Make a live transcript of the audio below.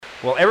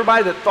Well,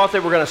 everybody that thought they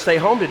were going to stay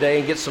home today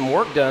and get some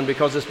work done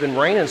because it's been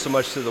raining so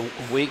much through the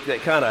week,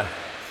 that kind of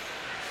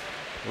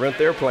ruined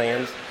their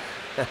plans.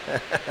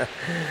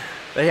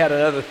 They had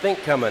another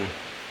think coming.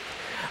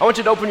 I want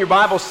you to open your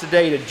Bibles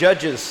today to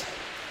Judges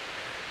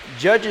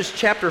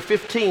chapter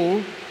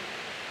 15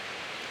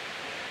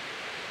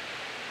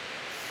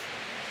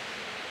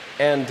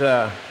 and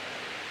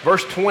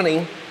verse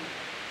 20.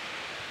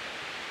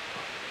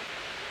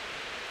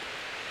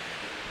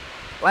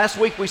 Last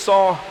week we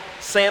saw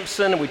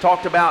Samson, and we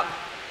talked about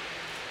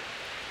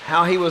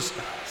how he was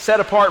set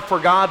apart for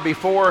God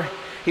before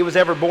he was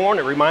ever born.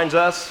 It reminds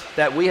us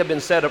that we have been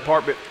set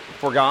apart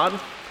for God.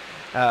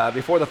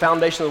 Before the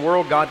foundation of the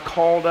world, God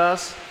called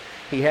us.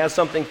 He has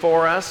something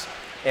for us,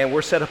 and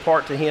we're set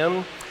apart to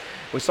Him.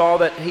 We saw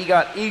that he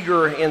got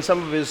eager in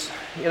some of his,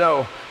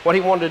 what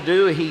he wanted to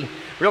do. He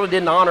really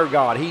didn't honor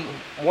God. He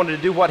wanted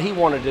to do what he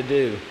wanted to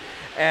do.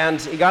 And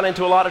he got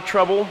into a lot of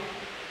trouble.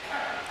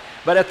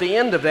 But at the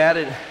end of that,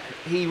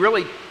 he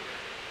really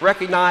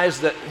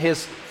recognized that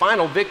his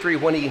final victory,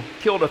 when he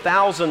killed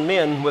 1,000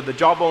 men with the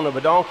jawbone of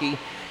a donkey,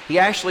 he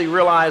actually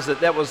realized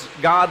that that was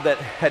God that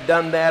had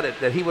done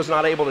that he was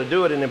not able to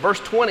do it. And in verse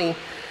 20,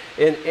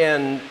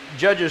 in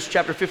Judges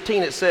chapter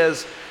 15, it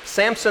says,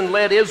 Samson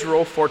led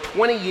Israel for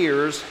 20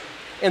 years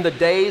in the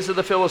days of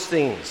the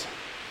Philistines.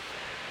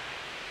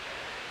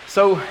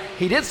 So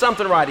he did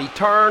something right. He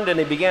turned and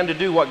he began to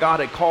do what God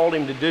had called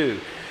him to do.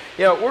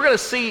 We're going to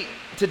see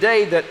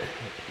today that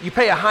you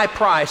pay a high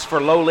price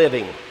for low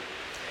living.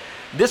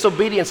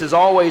 Disobedience is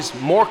always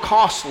more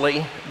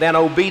costly than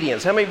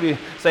obedience. How many of you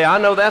say, I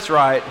know that's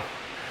right?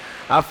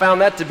 I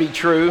found that to be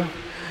true.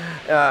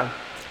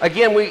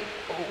 Again,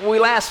 we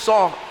last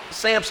saw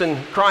Samson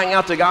crying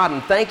out to God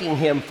and thanking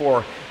Him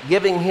for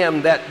giving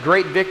him that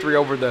great victory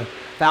over the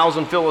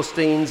 1,000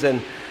 Philistines.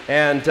 And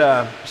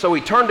so he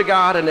turned to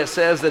God, and it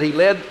says that he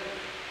led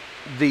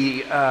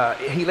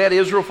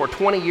Israel for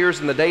 20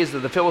 years in the days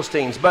of the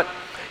Philistines. But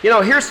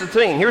here's the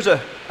thing. Here's a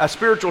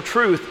spiritual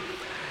truth.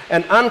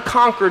 An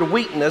unconquered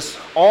weakness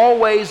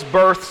always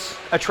births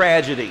a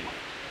tragedy.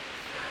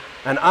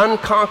 An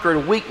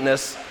unconquered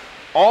weakness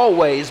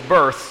always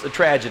births a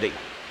tragedy.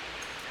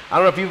 I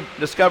don't know if you've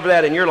discovered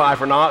that in your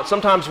life or not.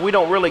 Sometimes we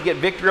don't really get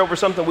victory over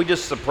something, we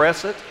just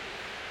suppress it.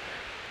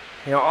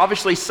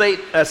 Obviously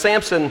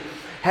Samson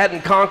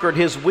hadn't conquered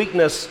his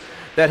weakness,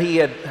 that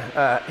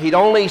he'd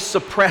only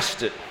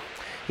suppressed it.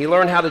 He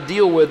learned how to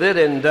deal with it,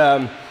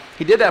 and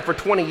he did that for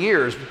 20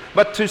 years.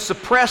 But to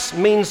suppress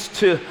means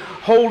to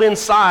hold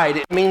inside.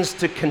 It means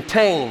to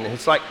contain.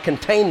 It's like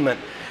containment.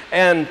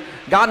 And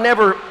God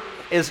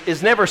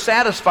is never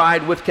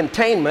satisfied with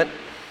containment.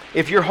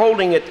 If you're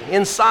holding it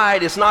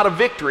inside, it's not a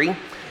victory.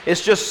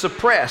 It's just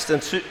suppressed.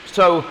 And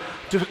so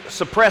to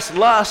suppress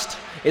lust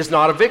is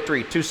not a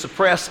victory. To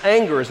suppress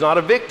anger is not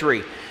a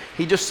victory.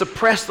 He just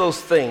suppressed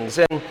those things.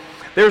 And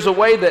there's a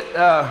way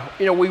that,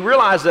 we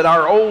realize that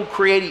our old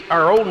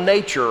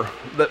nature,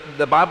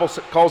 the Bible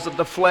calls it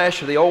the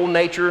flesh, the old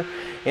nature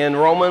in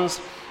Romans,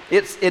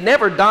 it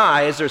never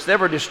dies, or it's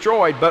never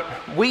destroyed, but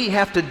we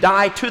have to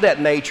die to that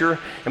nature.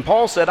 And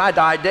Paul said, I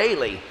die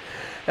daily.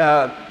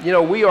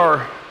 We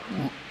are,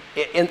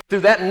 through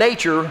that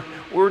nature,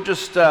 we're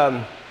just,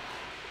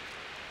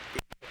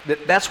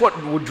 that's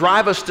what would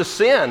drive us to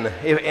sin.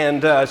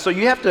 And so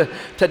you have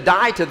to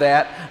die to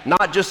that,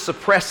 not just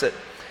suppress it.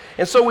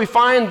 And so we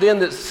find then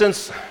that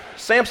since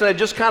Samson had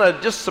just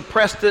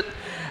suppressed it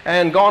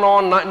and gone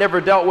on,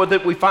 never dealt with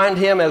it, we find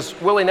him, as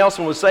Willie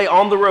Nelson would say,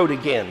 on the road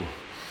again.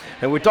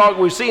 And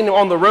we've seen him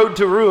on the road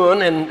to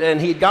ruin, and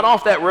he got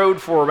off that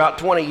road for about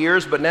 20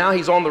 years, but now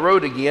he's on the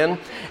road again.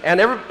 And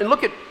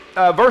look at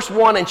verse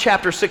 1 in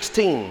chapter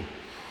 16.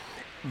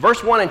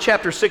 Verse 1 in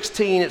chapter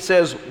 16, it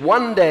says,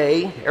 one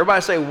day.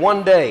 Everybody say,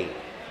 one day.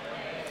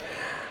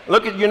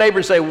 Look at your neighbor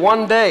and say,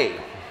 one day.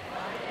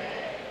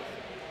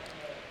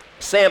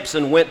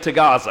 Samson went to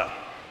Gaza.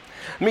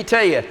 Let me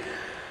tell you,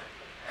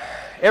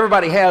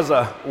 everybody has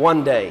a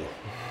one day.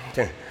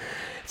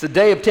 It's a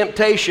day of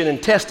temptation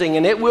and testing,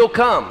 and it will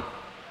come.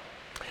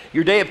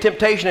 Your day of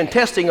temptation and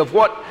testing of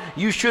what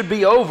you should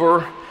be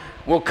over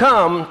will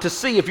come to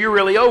see if you're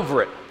really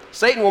over it.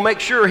 Satan will make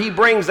sure he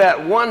brings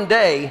that one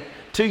day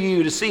to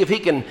you to see if he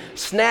can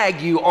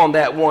snag you on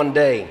that one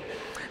day.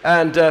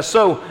 And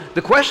so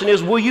the question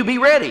is, will you be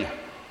ready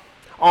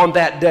on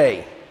that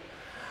day?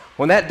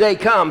 When that day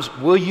comes,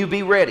 will you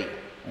be ready?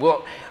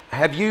 Well,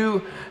 have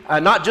you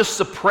not just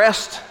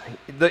suppressed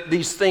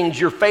these things,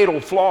 your fatal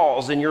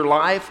flaws in your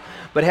life,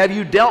 but have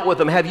you dealt with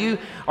them?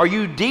 Are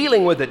you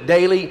dealing with it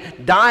daily,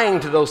 dying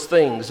to those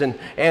things,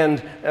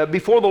 and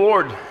before the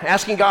Lord,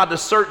 asking God to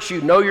search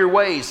you, know your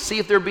ways, see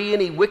if there be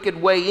any wicked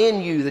way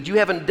in you that you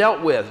haven't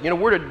dealt with.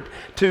 We're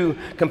to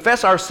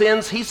confess our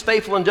sins. He's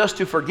faithful and just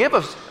to forgive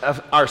us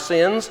of our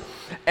sins,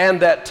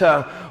 and that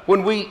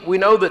when we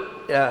know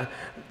that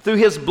through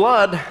His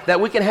blood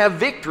that we can have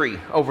victory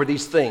over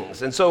these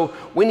things. And so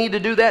we need to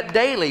do that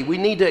daily. We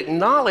need to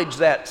acknowledge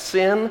that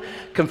sin,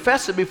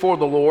 confess it before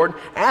the Lord,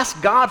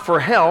 ask God for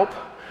help,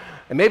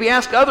 and maybe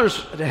ask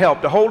others to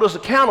help, to hold us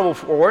accountable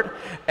for it,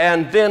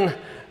 and then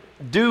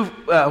do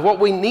what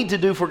we need to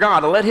do for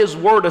God, and let His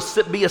Word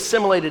be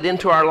assimilated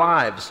into our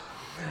lives.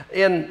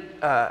 In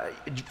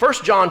 1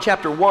 John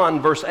chapter 1,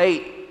 verse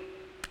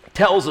 8,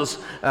 tells us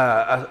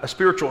a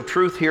spiritual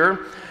truth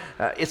here.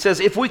 It says,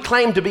 if we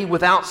claim to be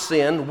without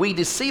sin, we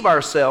deceive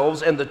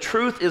ourselves, and the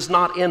truth is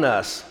not in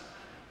us.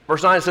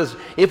 Verse 9 says,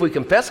 if we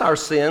confess our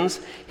sins,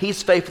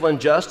 He's faithful and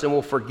just and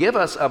will forgive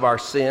us of our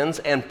sins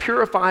and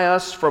purify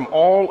us from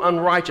all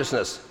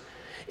unrighteousness.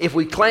 If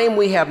we claim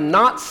we have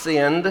not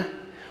sinned,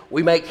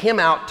 we make Him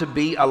out to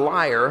be a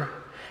liar,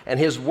 and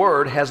His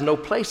word has no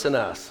place in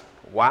us.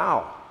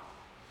 Wow.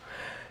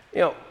 You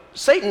know,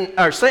 Satan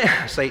was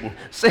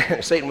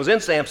in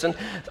Samson.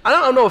 I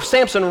don't know if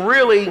Samson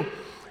really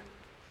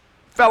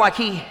felt like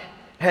he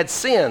had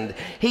sinned.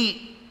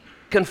 He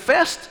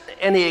confessed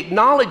and he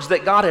acknowledged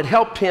that God had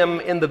helped him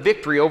in the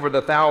victory over the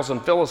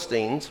 1,000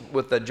 Philistines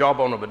with the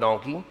jawbone of a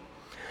donkey.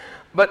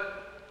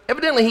 But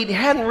evidently he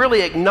hadn't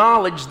really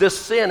acknowledged this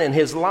sin in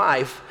his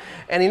life,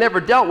 and he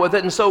never dealt with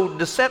it, and so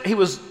he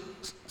was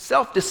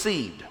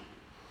self-deceived.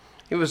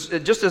 It was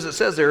just as it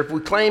says there, if we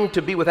claim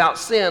to be without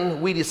sin,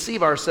 we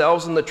deceive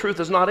ourselves, and the truth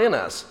is not in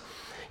us.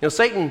 You know,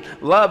 Satan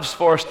loves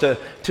for us to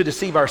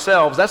deceive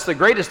ourselves. That's the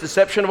greatest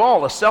deception of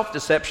all, a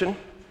self-deception.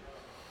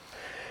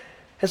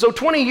 And so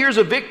 20 years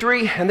of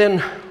victory, and then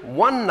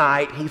one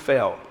night he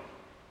fell.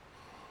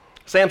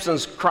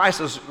 Samson's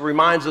crisis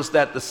reminds us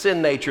that the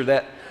sin nature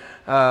that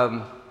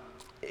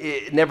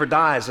it never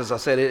dies, as I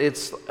said.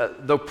 It's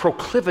the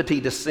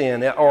proclivity to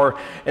sin,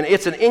 and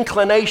it's an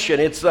inclination.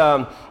 It's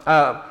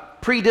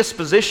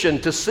predisposition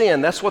to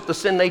sin. That's what the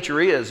sin nature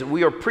is.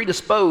 We are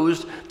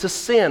predisposed to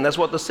sin. That's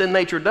what the sin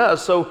nature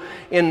does. So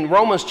in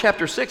Romans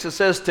chapter 6, it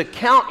says to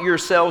count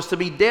yourselves to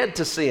be dead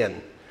to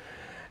sin.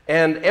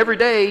 And every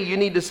day you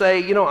need to say,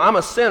 you know, I'm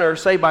a sinner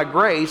saved by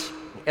grace,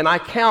 and I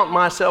count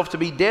myself to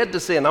be dead to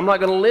sin. I'm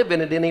not going to live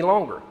in it any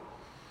longer.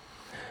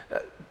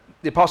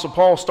 The Apostle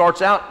Paul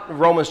starts out in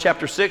Romans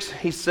chapter 6.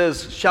 He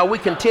says, shall we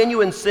continue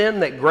in sin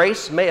that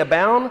grace may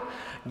abound?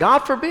 God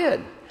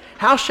forbid.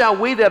 How shall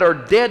we that are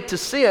dead to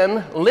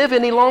sin live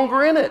any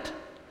longer in it?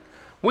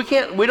 We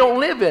don't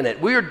live in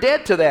it. We are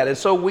dead to that. And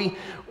so we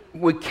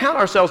count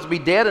ourselves to be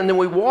dead, and then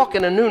we walk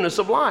in a newness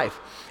of life.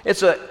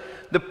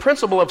 The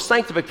principle of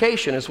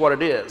sanctification is what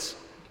it is,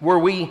 where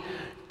we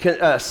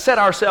can set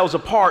ourselves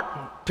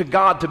apart to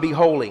God to be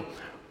holy,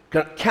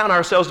 count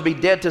ourselves to be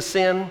dead to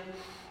sin,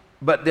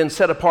 but then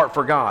set apart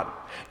for God.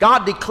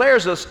 God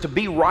declares us to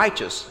be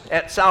righteous.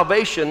 At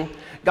salvation,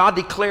 God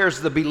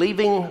declares the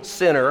believing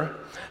sinner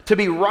to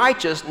be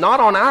righteous, not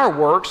on our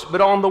works,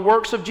 but on the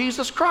works of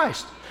Jesus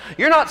Christ.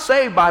 You're not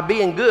saved by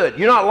being good.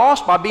 You're not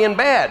lost by being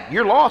bad.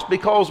 You're lost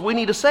because we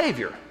need a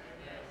Savior.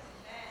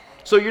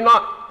 So you're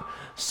not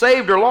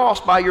saved or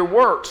lost by your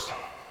works.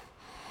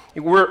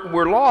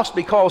 We're lost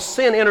because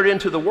sin entered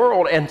into the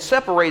world and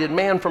separated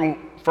man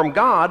from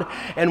God,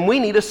 and we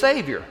need a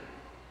Savior.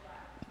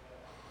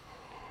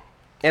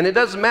 And it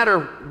doesn't matter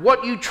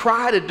what you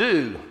try to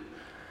do.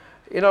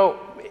 You know,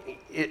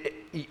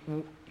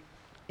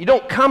 you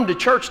don't come to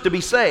church to be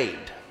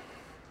saved.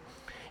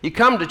 You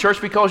come to church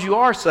because you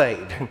are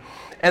saved,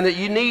 and that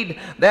you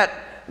need that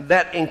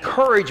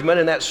encouragement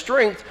and that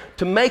strength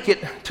to make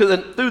it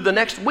through the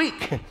next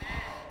week.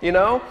 You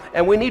know,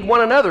 and we need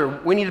one another.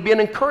 We need to be an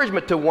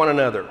encouragement to one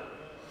another.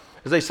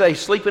 As they say,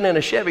 sleeping in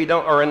a Chevy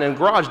or in a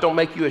garage don't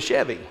make you a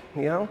Chevy,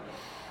 you know.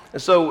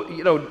 And so,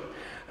 you know,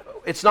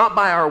 it's not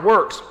by our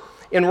works.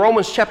 In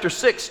Romans chapter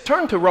 6,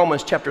 turn to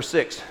Romans chapter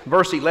 6,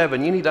 verse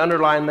 11. You need to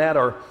underline that,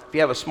 or if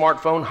you have a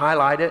smartphone,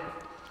 highlight it.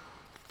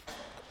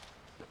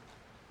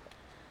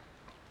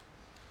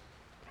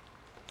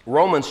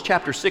 Romans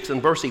chapter 6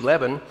 and verse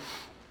 11.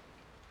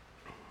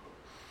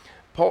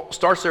 Paul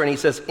starts there and he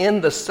says,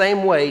 in the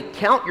same way,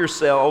 count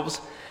yourselves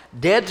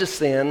dead to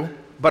sin,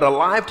 but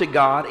alive to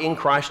God in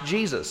Christ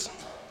Jesus.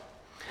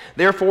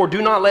 Therefore,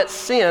 do not let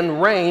sin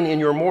reign in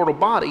your mortal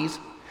bodies,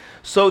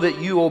 so that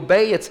you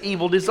obey its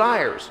evil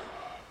desires.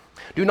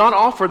 Do not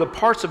offer the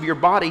parts of your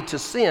body to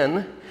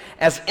sin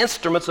as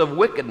instruments of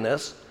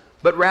wickedness,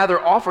 but rather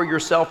offer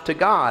yourself to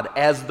God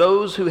as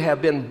those who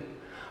have been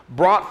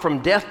brought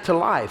from death to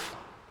life,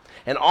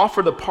 and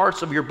offer the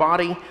parts of your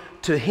body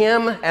to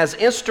Him as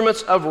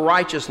instruments of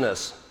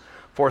righteousness.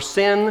 For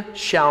sin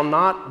shall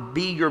not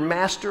be your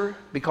master,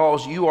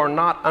 because you are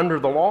not under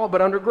the law,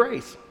 but under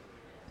grace.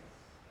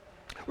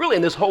 Really,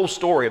 in this whole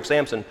story of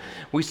Samson,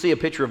 we see a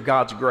picture of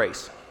God's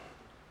grace.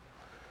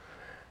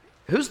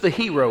 Who's the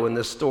hero in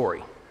this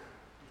story?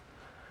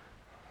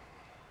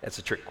 That's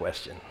a trick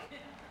question.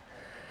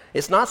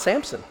 It's not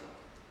Samson.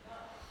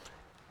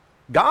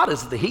 God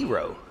is the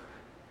hero.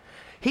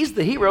 He's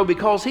the hero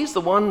because he's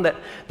the one that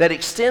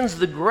extends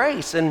the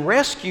grace and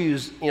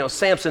rescues, you know,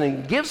 Samson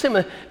and gives him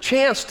a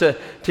chance to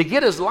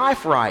get his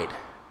life right.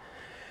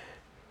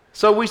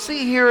 So we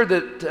see here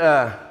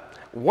that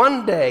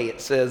one day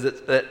it says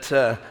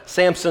that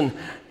Samson,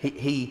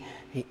 he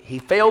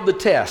failed the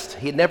test.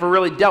 He had never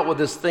really dealt with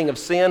this thing of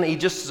sin. He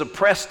just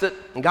suppressed it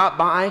and got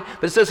by.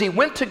 But it says he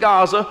went to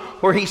Gaza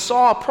where he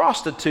saw a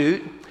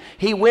prostitute.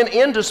 He went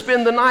in to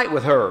spend the night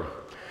with her.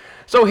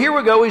 So here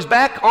we go, he's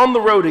back on the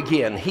road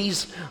again.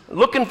 He's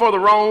looking for the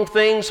wrong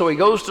thing, so he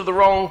goes to the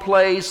wrong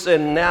place,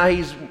 and now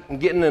he's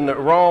getting in the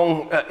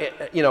wrong,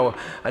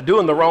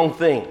 doing the wrong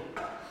thing.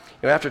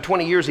 After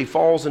 20 years, he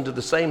falls into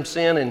the same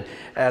sin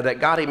and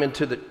that got him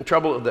into the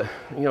trouble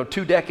of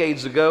 2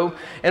 decades ago.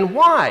 And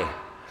why?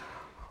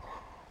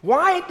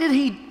 Why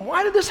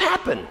did this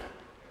happen?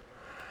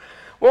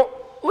 Well,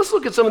 let's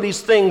look at some of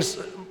these things.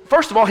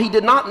 First of all, he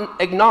did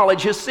not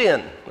acknowledge his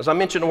sin. As I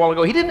mentioned a while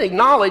ago,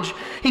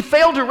 he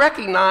failed to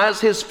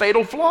recognize his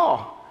fatal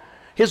flaw,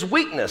 his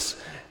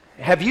weakness.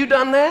 Have you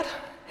done that?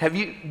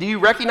 Do you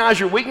recognize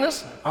your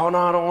weakness? Oh, no,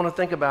 I don't want to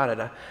think about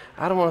it.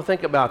 I don't want to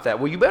think about that.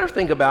 Well, you better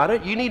think about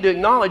it. You need to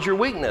acknowledge your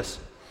weakness.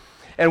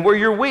 And where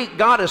you're weak,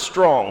 God is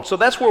strong. So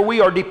that's where we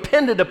are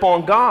dependent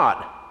upon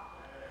God.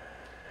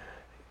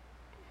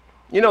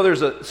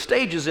 There's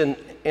stages in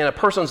a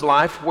person's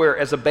life where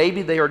as a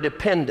baby they are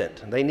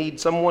dependent. They need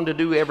someone to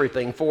do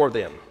everything for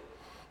them.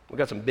 We've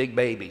got some big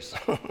babies.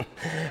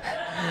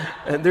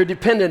 And they're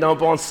dependent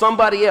upon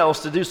somebody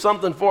else to do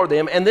something for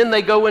them, and then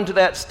they go into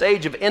that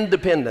stage of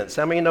independence.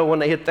 How many know when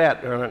they hit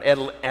that, or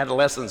in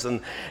adolescence,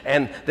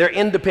 and they're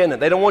independent?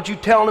 They don't want you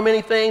telling them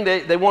anything.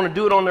 They want to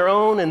do it on their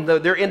own, and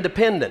they're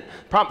independent.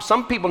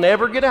 Some people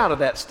never get out of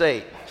that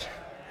state.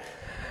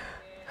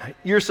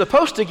 You're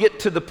supposed to get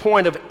to the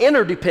point of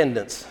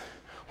interdependence,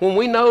 when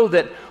we know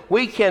that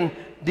we can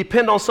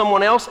depend on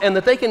someone else and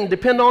that they can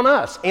depend on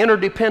us.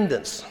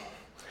 Interdependence.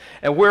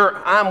 And where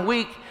I'm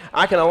weak,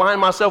 I can align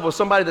myself with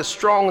somebody that's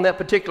strong in that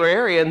particular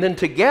area, and then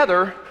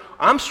together,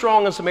 I'm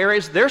strong in some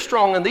areas, they're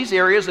strong in these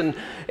areas, and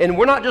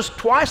we're not just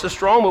twice as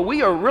strong, but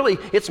we are really,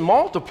 it's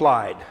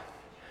multiplied.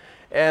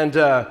 And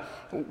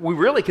we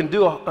really can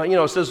do,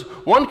 it says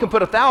one can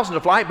put 1,000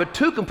 to flight, but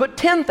two can put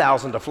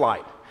 10,000 to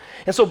flight.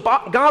 And so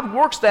God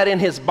works that in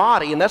his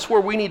body, and that's where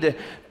we need to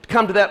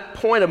come to that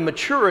point of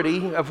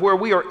maturity of where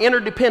we are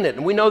interdependent,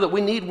 and we know that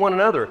we need one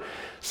another.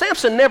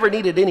 Samson never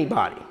needed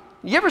anybody.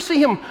 You ever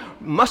see him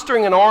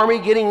mustering an army,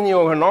 getting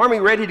an army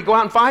ready to go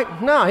out and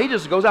fight? No, he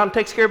just goes out and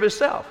takes care of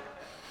himself.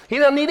 He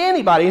doesn't need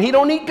anybody, and he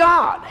don't need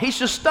God. He's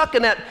just stuck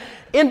in that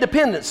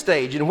independent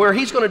stage, and where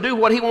he's going to do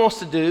what he wants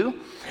to do,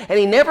 and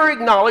he never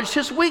acknowledged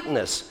his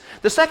weakness.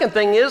 The second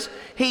thing is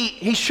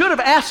he should have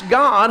asked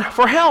God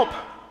for help.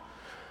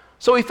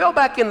 So he fell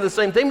back into the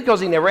same thing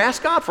because he never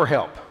asked God for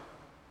help.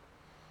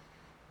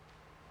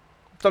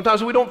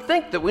 Sometimes we don't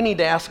think that we need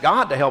to ask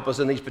God to help us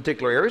in these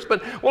particular areas,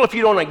 but, if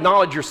you don't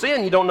acknowledge your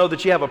sin, you don't know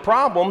that you have a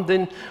problem,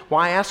 then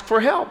why ask for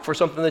help for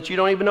something that you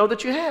don't even know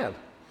that you have?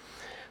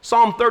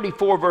 Psalm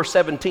 34, verse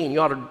 17, you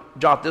ought to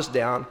jot this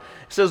down.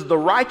 It says, "The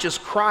righteous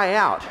cry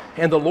out,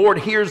 and the Lord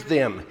hears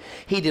them.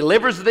 He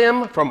delivers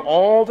them from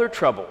all their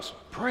troubles."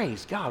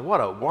 Praise God,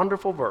 what a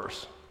wonderful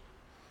verse.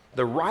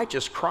 The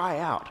righteous cry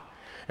out,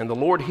 and the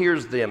Lord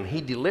hears them. He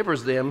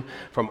delivers them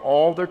from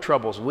all their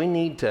troubles. We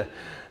need to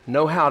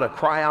know how to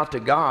cry out to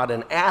God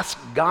and ask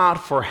God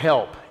for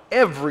help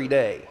every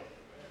day.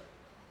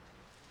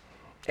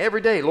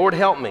 Every day, Lord,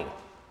 help me.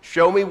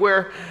 Show me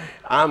where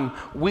I'm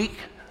weak.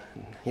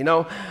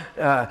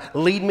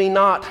 Lead me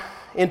not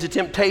into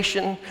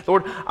temptation.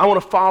 Lord, I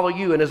want to follow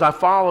you, and as I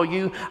follow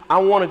you, I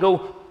want to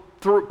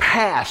go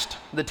past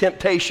the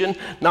temptation,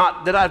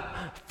 not that I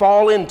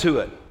fall into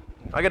it.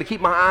 I got to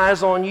keep my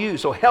eyes on you,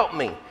 so help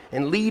me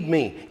and lead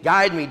me,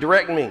 guide me,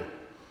 direct me.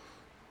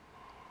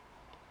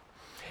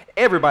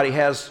 Everybody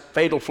has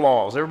fatal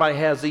flaws. Everybody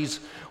has these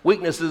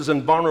weaknesses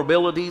and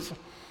vulnerabilities.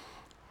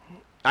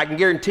 I can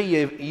guarantee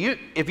you,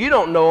 if you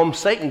don't know them,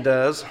 Satan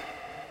does.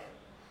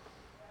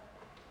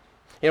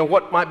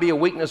 What might be a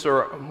weakness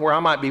or where I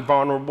might be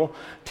vulnerable,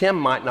 Tim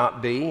might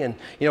not be, and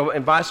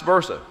vice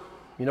versa.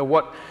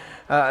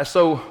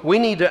 So we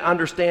need to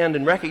understand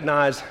and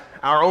recognize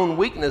our own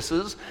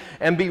weaknesses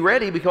and be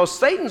ready, because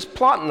Satan's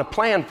plotting a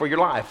plan for your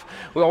life.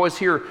 We always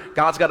hear,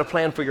 God's got a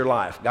plan for your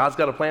life. God's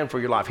got a plan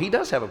for your life. He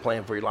does have a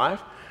plan for your life,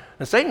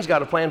 and Satan's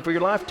got a plan for your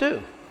life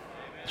too.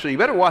 So you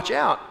better watch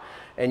out,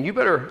 and you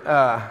better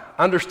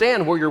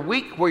understand where you're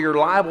weak, where you're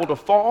liable to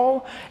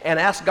fall, and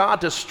ask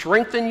God to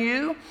strengthen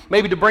you,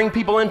 maybe to bring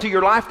people into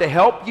your life to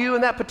help you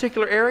in that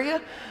particular area.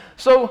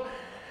 So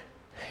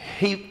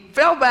he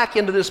fell back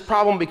into this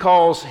problem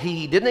because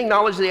he didn't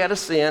acknowledge that he had a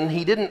sin,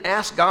 he didn't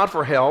ask God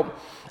for help,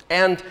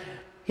 and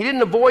he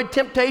didn't avoid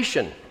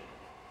temptation.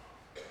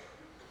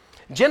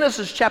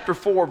 Genesis chapter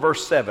 4,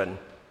 verse 7.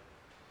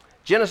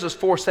 Genesis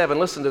 4:7,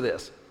 listen to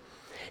this.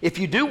 "If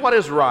you do what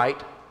is right,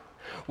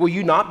 will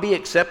you not be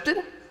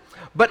accepted?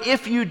 But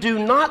if you do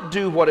not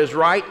do what is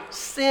right,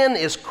 sin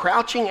is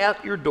crouching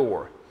at your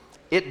door.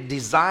 It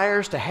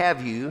desires to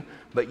have you,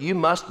 but you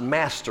must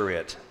master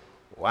it."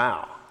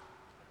 Wow.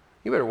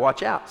 You better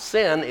watch out.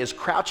 Sin is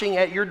crouching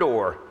at your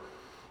door.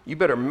 You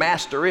better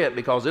master it,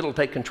 because it'll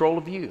take control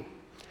of you.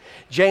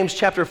 James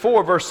chapter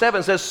 4, verse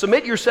 7 says,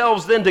 "Submit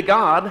yourselves then to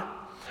God,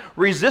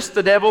 resist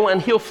the devil,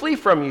 and he'll flee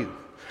from you."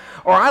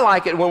 Or I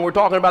like it when we're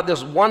talking about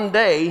this one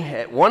day,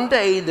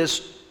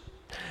 this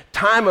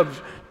time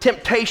of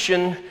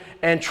temptation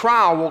and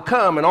trial will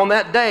come, and on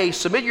that day,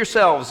 submit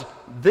yourselves,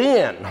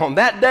 then, on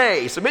that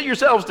day, submit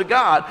yourselves to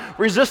God,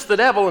 resist the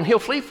devil, and he'll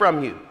flee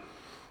from you.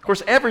 Of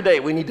course, every day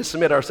we need to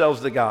submit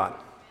ourselves to God.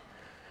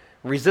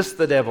 Resist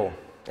the devil,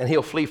 and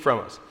he'll flee from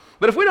us.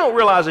 But if we don't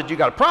realize that you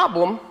got a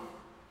problem,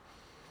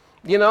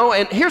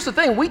 and here's the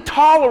thing, we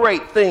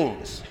tolerate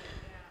things.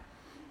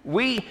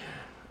 We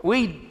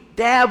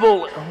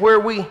dabble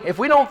where if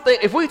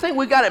we think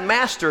we got it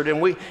mastered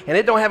and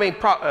it don't have any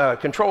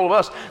control of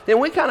us, then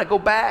we kind of go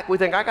back. We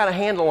think, I got a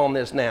handle on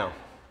this now.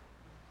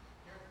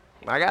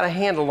 I got a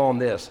handle on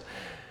this.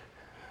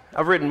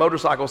 I've ridden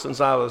motorcycles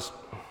since I was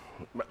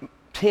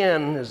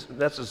 10.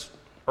 That's as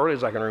early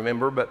as I can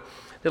remember, but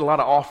did a lot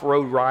of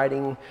off-road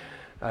riding,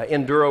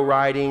 enduro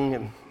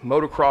riding,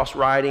 motocross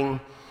riding,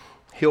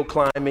 hill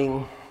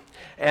climbing.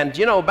 And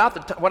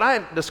what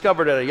I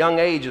discovered at a young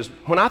age is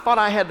when I thought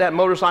I had that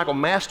motorcycle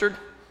mastered,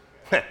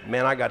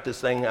 man, I got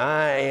this thing.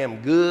 I am a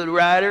good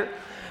rider.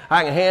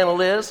 I can handle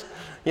this.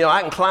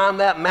 I can climb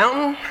that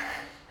mountain.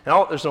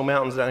 And there's no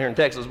mountains down here in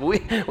Texas, but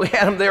we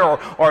had them there,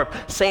 or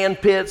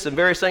sand pits and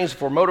various things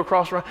for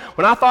motocross ride.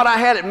 When I thought I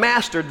had it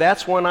mastered,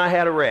 that's when I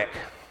had a wreck.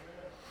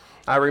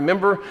 I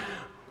remember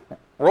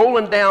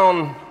rolling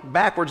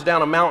backwards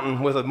down a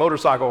mountain with a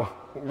motorcycle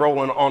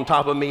rolling on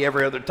top of me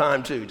every other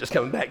time too, just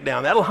coming back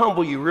down. That'll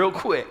humble you real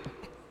quick.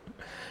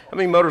 How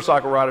many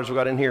motorcycle riders we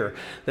got in here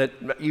that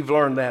you've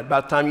learned that?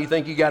 By the time you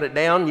think you got it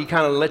down, you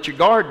kind of let your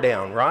guard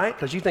down, right?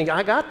 Because you think,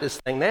 I got this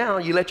thing now.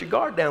 You let your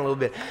guard down a little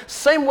bit.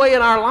 Same way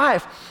in our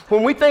life.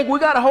 When we think we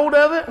got a hold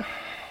of it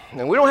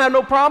and we don't have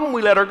no problem,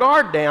 we let our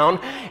guard down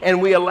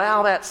and we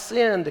allow that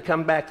sin to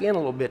come back in a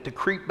little bit, to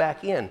creep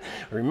back in.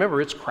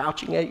 Remember, it's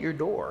crouching at your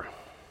door.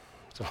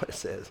 That's what it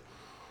says.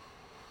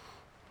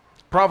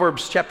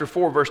 Proverbs chapter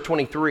 4, verse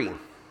 23.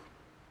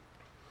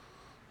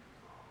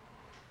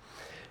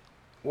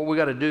 What we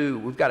got to do,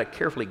 we've got to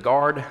carefully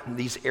guard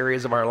these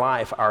areas of our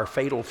life, our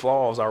fatal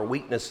flaws, our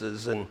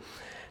weaknesses, and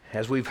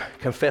as we've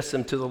confessed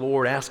them to the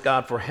Lord, ask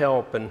God for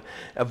help and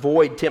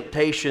avoid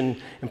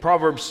temptation. In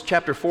Proverbs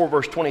chapter 4,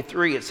 verse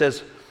 23, it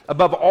says,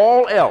 above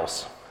all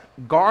else,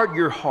 guard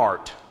your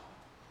heart,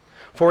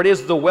 for it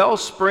is the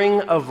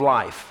wellspring of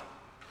life.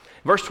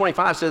 Verse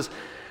 25 says,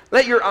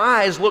 let your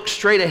eyes look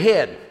straight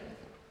ahead.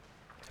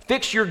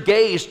 Fix your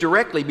gaze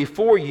directly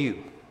before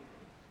you.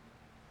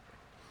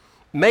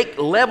 Make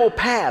level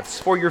paths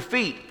for your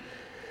feet,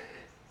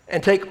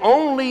 and take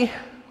only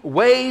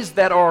ways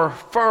that are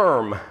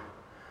firm.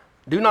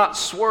 Do not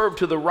swerve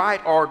to the right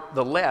or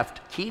the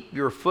left. Keep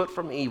your foot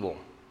from evil.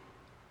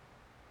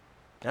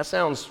 That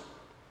sounds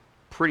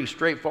pretty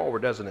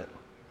straightforward, doesn't it?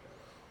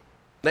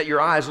 Let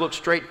your eyes look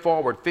straight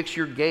forward. Fix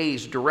your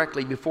gaze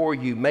directly before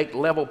you. Make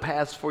level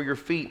paths for your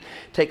feet.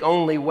 Take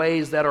only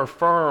ways that are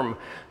firm.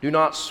 Do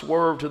not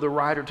swerve to the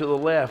right or to the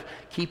left.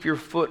 Keep your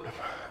foot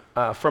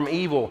from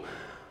evil.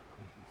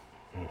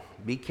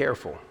 Be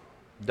careful.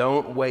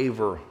 Don't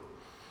waver.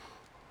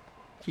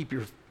 Keep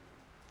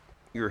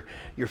your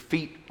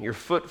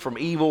foot from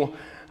evil.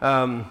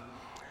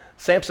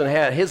 Samson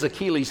had his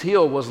Achilles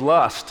heel was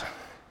lust.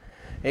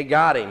 It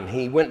got him.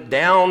 He went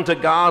down to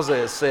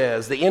Gaza, it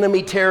says, the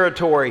enemy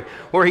territory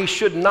where he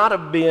should not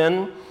have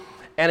been.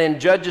 And in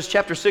Judges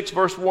chapter 6,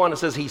 verse 1, it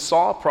says he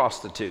saw a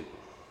prostitute.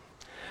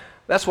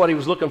 That's what he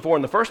was looking for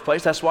in the first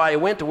place. That's why he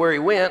went to where he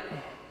went,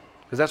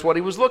 because that's what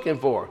he was looking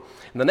for.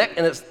 And the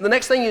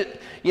next thing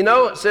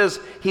it says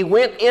he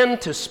went in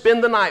to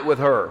spend the night with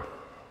her.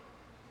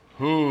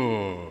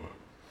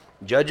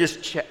 Judges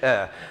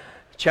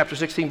chapter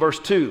 16, verse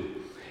 2.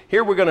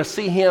 Here we're going to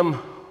see him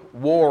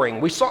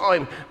warring. We saw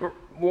him,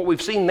 what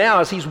we've seen now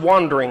is he's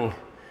wandering.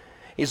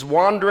 He's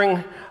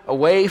wandering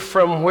away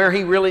from where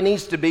he really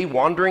needs to be,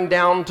 wandering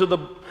down to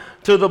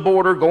the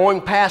border,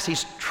 going past.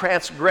 He's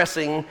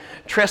trespassing.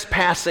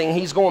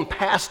 He's going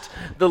past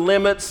the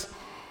limits,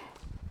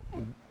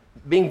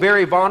 being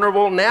very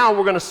vulnerable. Now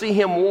we're going to see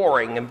him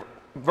warring. In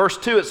verse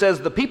 2 it says,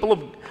 the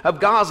people of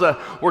Gaza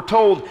were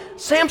told,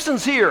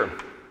 Samson's here.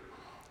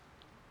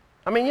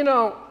 I mean,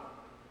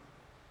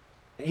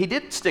 he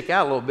did stick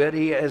out a little bit.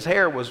 His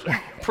hair was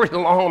pretty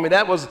long. I mean,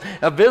 that was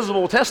a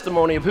visible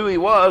testimony of who he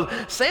was.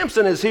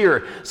 Samson is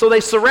here. So they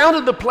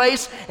surrounded the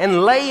place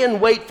and lay in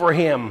wait for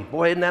him.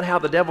 Boy, isn't that how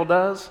the devil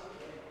does?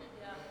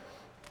 Yeah.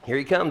 Here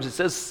he comes. It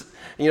says,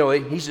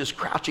 he's just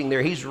crouching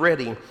there. He's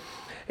ready.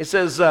 It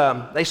says,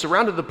 they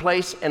surrounded the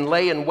place and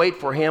lay in wait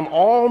for him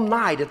all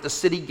night at the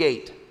city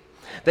gate.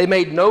 They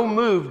made no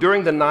move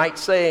during the night,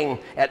 saying,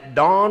 at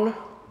dawn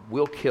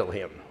we'll kill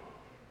him.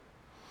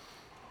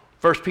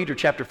 1 Peter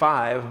chapter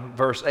 5,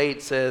 verse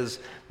 8 says,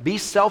 be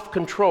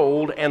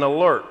self-controlled and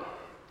alert.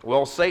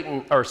 Well,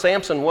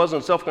 Samson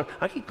wasn't self-controlled.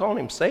 I keep calling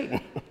him Satan.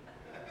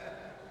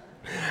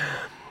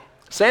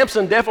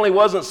 Samson definitely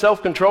wasn't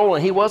self-controlled,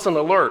 and he wasn't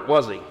alert,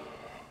 was he?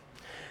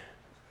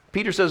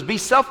 Peter says, be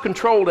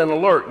self-controlled and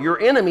alert.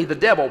 Your enemy, the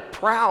devil,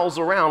 prowls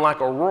around like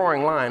a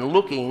roaring lion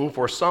looking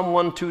for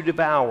someone to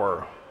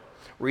devour.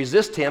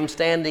 Resist him,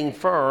 standing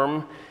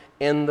firm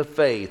in the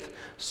faith.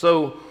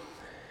 So,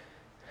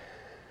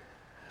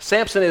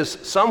 Samson is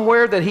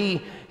somewhere that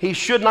he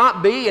should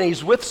not be, and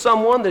he's with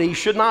someone that he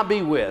should not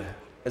be with.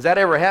 Has that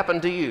ever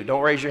happened to you?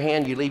 Don't raise your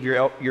hand, you leave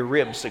your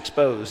ribs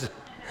exposed.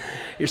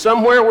 You're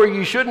somewhere where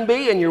you shouldn't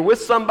be, and you're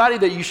with somebody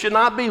that you should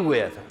not be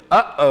with.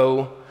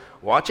 Uh-oh,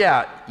 watch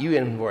out, you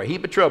in for a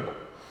heap of trouble.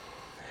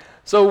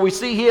 So we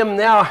see him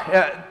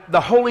now,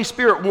 the Holy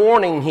Spirit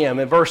warning him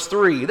in verse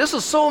 3. This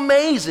is so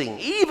amazing.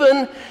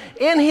 Even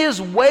in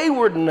his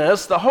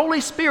waywardness, the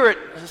Holy Spirit,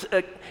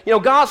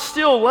 God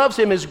still loves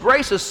him. His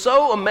grace is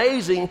so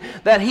amazing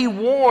that he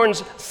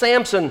warns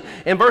Samson.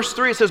 In verse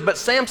 3 it says, but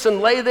Samson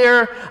lay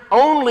there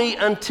only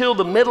until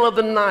the middle of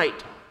the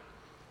night.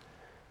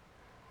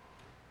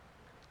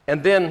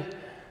 And then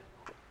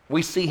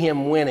we see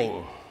him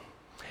winning.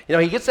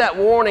 He gets that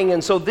warning,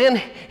 and so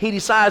then he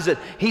decides that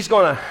he's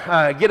going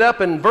to get up.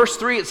 In verse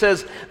 3 it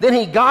says, then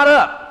he got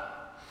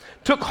up,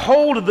 took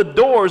hold of the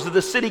doors of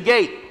the city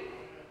gate,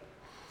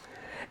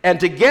 and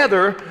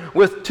together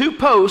with 2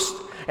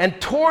 posts,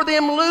 and tore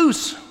them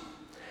loose,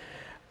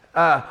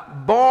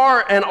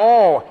 bar and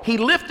all. He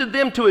lifted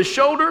them to his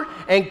shoulder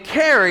and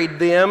carried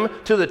them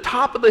to the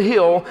top of the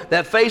hill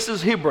that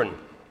faces Hebron.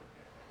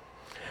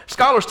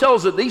 Scholars tell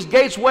us that these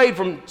gates weighed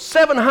from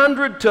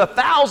 700 to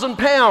 1,000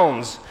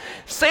 pounds.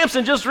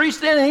 Samson just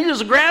reached in and he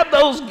just grabbed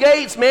those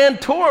gates, man,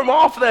 tore them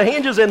off the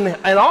hinges, and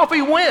off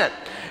he went.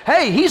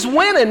 Hey, he's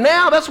winning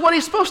now. That's what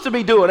he's supposed to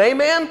be doing,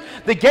 amen?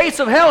 The gates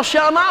of hell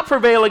shall not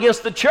prevail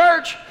against the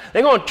church.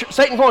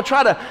 Satan's going to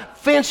try to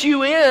fence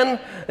you in,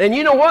 and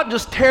you know what?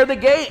 Just tear the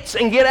gates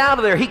and get out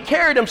of there. He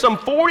carried him some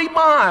 40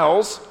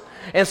 miles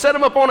and set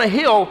him up on a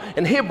hill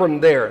in Hebron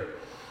there.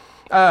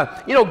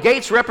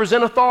 Gates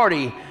represent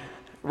authority.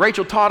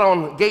 Rachel taught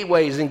on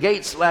gateways and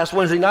gates last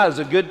Wednesday night. It was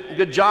a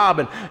good job.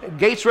 And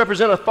gates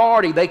represent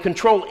authority. They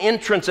control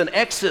entrance and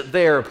exit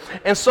there.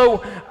 And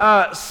so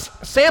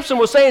Samson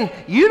was saying,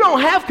 you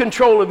don't have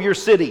control of your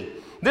city,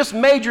 this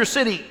major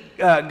city,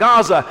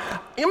 Gaza.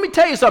 Let me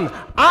tell you something.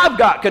 I've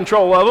got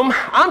control of them.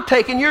 I'm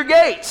taking your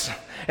gates,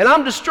 and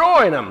I'm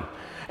destroying them.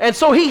 And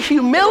so he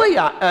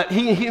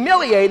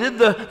humiliated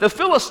the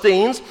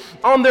Philistines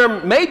on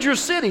their major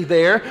city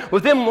there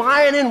with them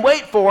lying in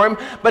wait for him.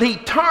 But he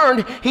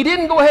turned. He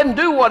didn't go ahead and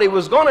do what he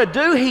was going to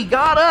do. He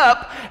got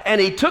up and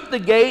he took the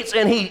gates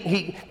and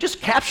he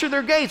just captured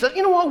their gates.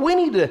 You know what? We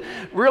need to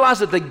realize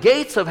that the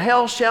gates of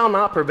hell shall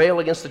not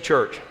prevail against the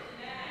church.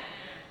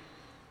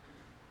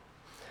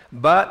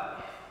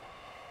 But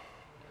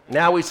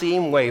now we see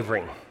him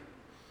wavering.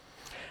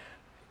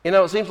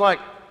 It seems like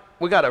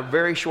we got a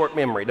very short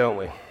memory, don't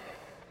we?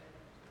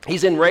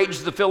 He's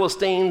enraged the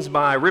Philistines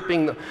by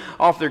ripping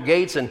off their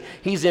gates, and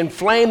he's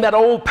inflamed that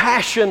old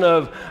passion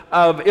of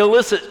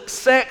illicit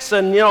sex,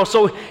 and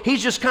so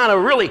he's just kind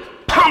of really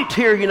pumped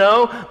here,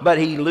 but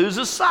he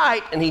loses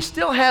sight, and he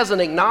still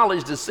hasn't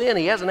acknowledged the sin.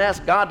 He hasn't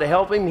asked God to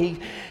help him. He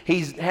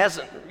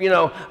hasn't,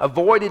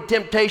 avoided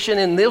temptation,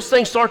 and those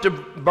things start to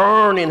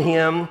burn in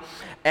him,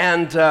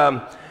 and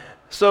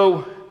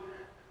so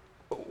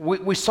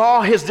we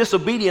saw his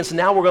disobedience, and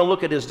now we're going to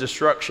look at his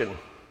destruction.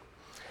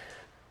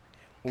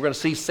 We're going to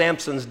see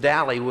Samson's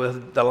dally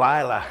with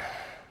Delilah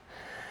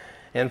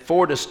and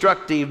 4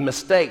 destructive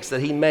mistakes that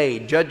he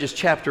made. Judges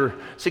chapter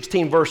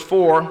 16, verse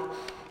 4.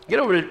 Get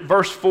over to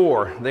verse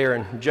 4 there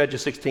in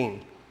Judges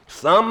 16.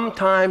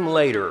 Sometime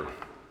later,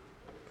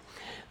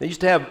 they used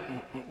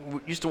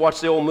to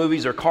watch the old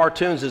movies or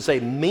cartoons and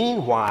say,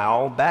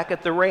 meanwhile, back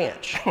at the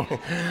ranch.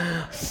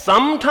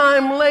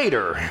 Sometime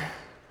later.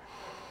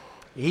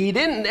 He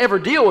didn't ever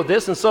deal with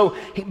this,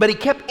 but he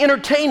kept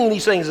entertaining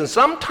these things. And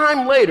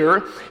sometime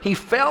later, he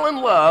fell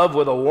in love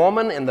with a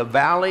woman in the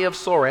valley of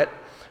Sorek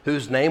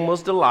whose name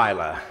was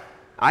Delilah.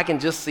 I can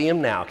just see him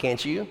now,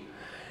 can't you?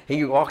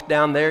 He walks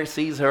down there,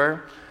 sees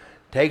her,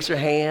 takes her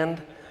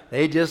hand.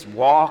 They just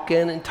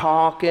walking and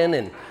talking,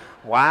 and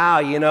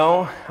wow,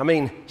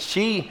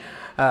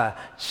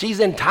 she's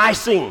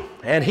enticing,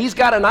 and he's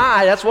got an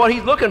eye. That's what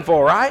he's looking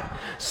for, right?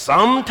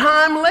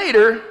 Sometime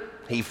later,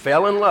 he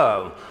fell in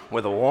love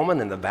with a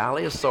woman in the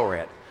valley of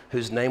Sorek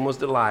whose name was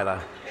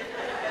Delilah.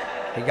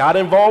 He got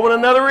involved in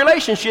another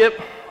relationship.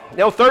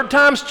 Third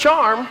time's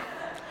charm.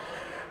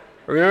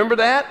 Remember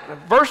that?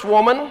 First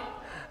woman,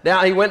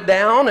 he went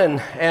down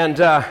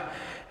and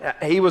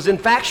he was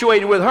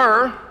infatuated with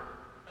her.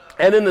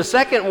 And then the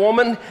second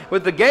woman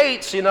with the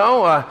gates,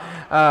 that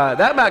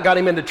about got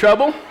him into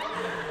trouble.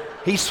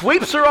 He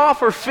sweeps her off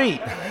her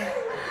feet,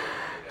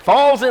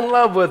 falls in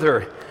love with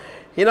her.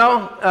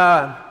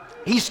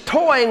 He's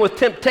toying with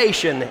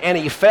temptation, and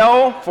he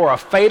fell for a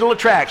fatal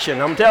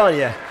attraction. I'm telling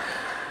you,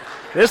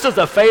 this is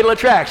a fatal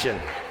attraction.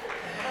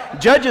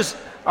 Judges,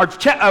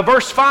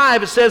 verse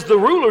 5, it says, the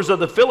rulers of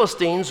the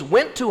Philistines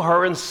went to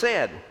her and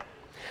said,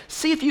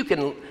 see if you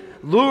can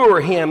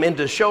lure him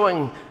into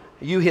showing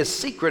you his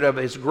secret of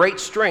his great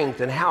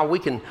strength and how we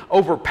can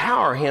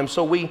overpower him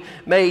so we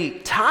may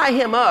tie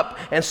him up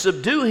and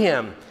subdue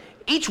him.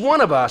 Each one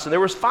of us, and there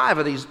was 5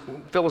 of these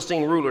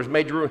Philistine rulers,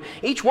 major rulers,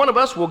 each one of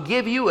us will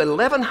give you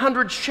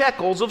 1,100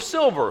 shekels of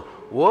silver.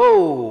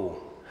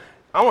 Whoa.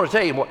 I want to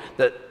tell you what,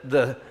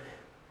 the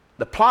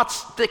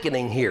plot's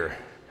thickening here.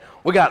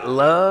 We got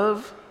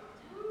love,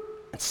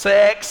 and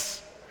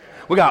sex,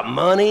 we got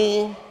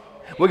money,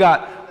 we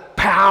got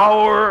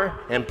power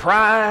and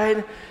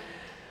pride.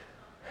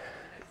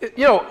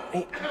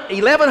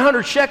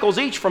 1,100 shekels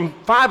each from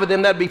 5 of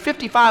them, that'd be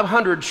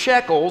 5,500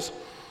 shekels.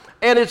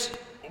 And it's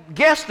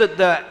guessed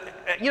that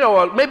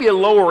maybe a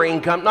lower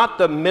income, not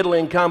the middle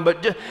income,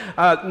 but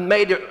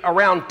made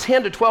around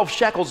 10 to 12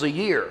 shekels a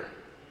year.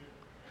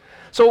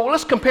 So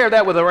let's compare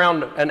that with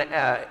around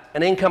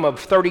an income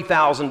of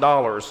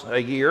 $30,000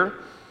 a year.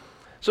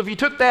 So if you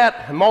took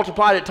that and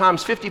multiplied it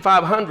times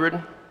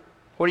 5,500,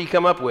 what do you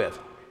come up with?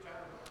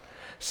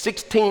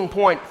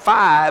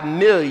 $16.5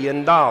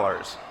 million.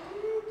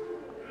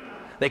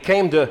 They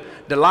came to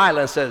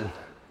Delilah and said,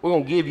 we're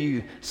going to give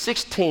you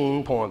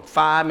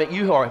 16.5 million.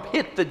 You have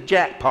hit the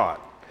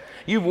jackpot.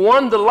 You've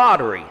won the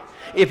lottery.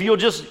 If you'll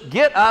just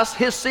get us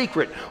his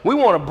secret, we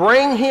want to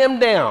bring him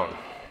down.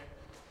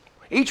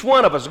 Each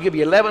one of us will give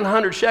you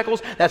 1,100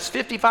 shekels. That's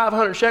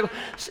 5,500 shekels.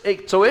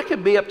 So it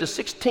could be up to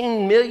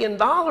 $16 million.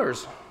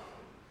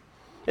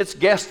 It's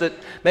guessed that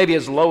maybe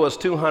as low as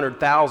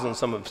 200,000,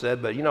 some have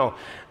said, but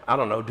I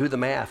don't know, do the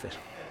math.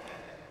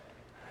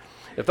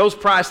 If those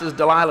prices,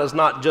 Delilah's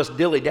not just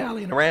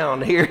dilly-dallying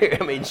around here.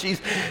 I mean,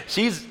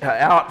 she's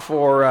out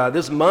for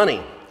this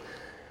money.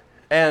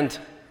 And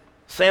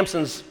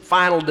Samson's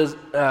final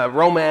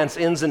romance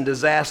ends in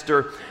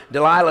disaster.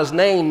 Delilah's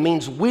name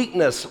means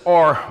weakness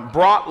or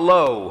brought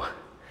low.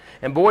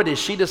 And boy, did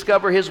she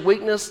discover his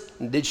weakness.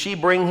 Did she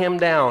bring him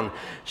down?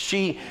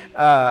 She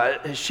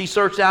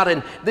searched out,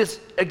 and this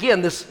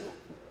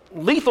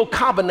lethal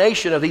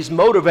combination of these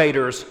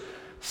motivators,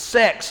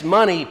 sex,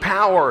 money,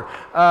 power,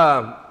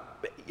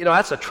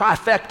 that's a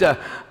trifecta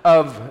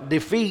of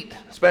defeat,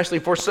 especially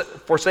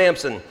for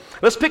Samson.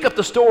 Let's pick up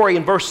the story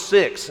in verse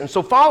 6. And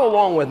so follow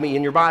along with me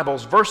in your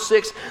Bibles. Verse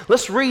 6,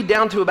 let's read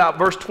down to about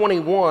verse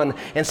 21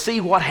 and see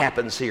what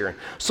happens here.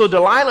 So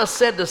Delilah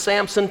said to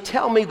Samson,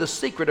 tell me the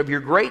secret of your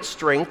great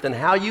strength and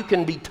how you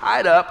can be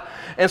tied up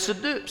and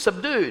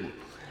subdued.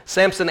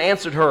 Samson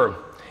answered her,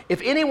 if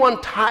anyone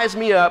ties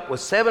me up with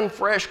 7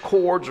 fresh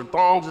cords or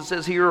thongs, it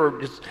says here, or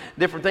just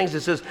different things,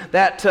 it says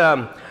that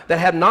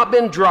have not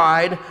been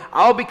dried,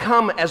 I'll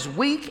become as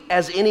weak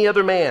as any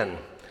other man.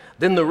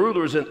 Then the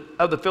rulers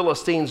of the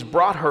Philistines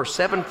brought her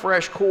 7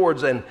 fresh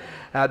cords and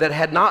that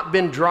had not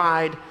been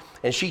dried,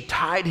 and she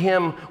tied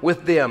him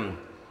with them.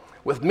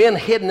 With men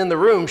hidden in the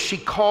room, she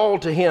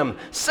called to him,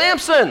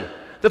 Samson,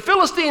 the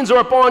Philistines are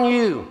upon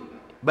you.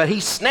 But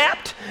he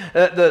snapped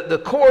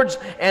the cords,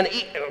 and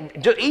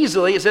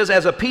easily, it says,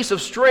 as a piece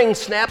of string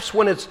snaps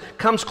when it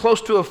comes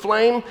close to a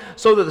flame,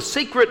 so that the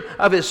secret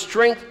of his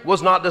strength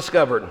was not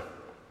discovered.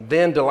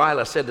 Then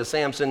Delilah said to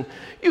Samson,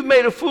 you've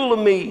made a fool of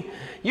me.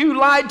 You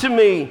lied to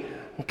me.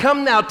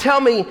 Come now,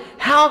 tell me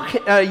how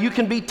you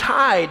can be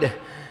tied.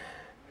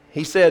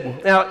 He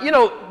said, now,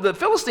 the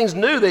Philistines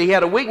knew that he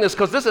had a weakness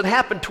because this had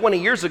happened 20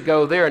 years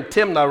ago there in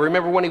Timnah.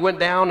 Remember when he went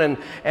down and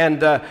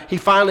he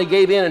finally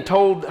gave in and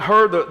told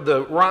her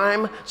the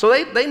rhyme? So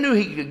they knew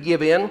he could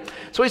give in.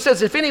 So he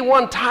says, if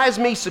anyone ties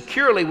me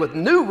securely with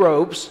new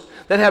ropes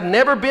that have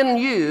never been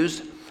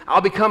used,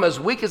 I'll become as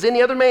weak as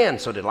any other man.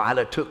 So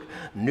Delilah took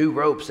new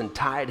ropes and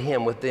tied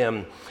him with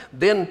them.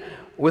 Then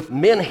with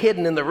men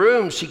hidden in the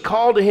room, she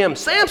called to him,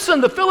 Samson,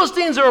 the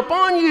Philistines are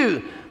upon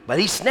you. But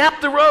he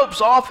snapped the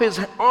ropes off his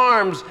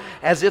arms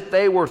as if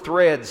they were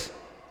threads.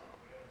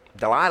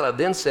 Delilah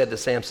then said to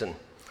Samson,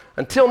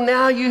 until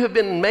now you have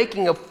been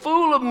making a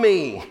fool of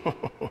me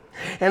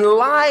and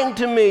lying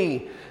to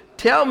me.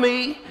 Tell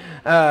me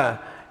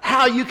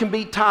how you can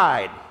be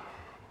tied.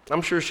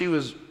 I'm sure she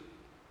was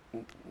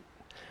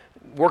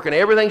working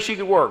everything she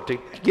could work to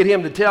get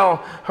him to tell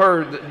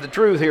her the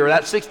truth here.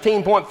 That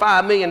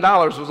 $16.5 million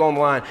was on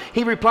the line.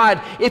 He replied,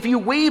 if you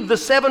weave the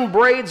 7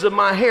 braids of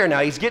my hair.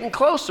 Now he's getting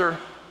closer.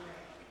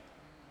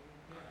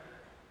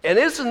 And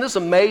isn't this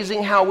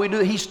amazing how we do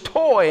it? He's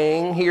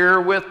toying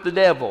here with the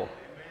devil.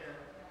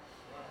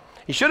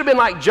 He should have been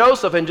like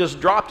Joseph and just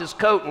dropped his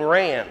coat and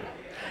ran.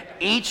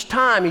 Each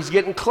time he's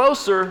getting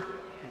closer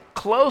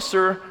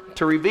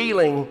to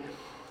revealing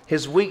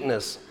his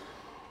weakness.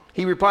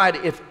 He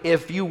replied,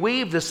 if you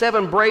weave the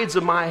 7 braids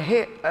of my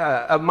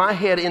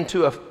head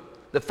into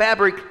the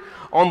fabric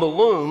on the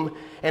loom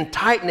and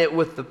tighten it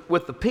with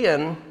the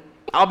pin,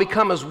 I'll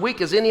become as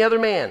weak as any other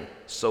man.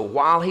 So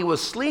while he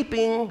was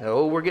sleeping,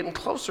 we're getting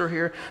closer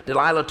here,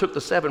 Delilah took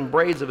the 7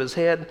 braids of his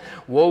head,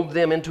 wove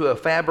them into a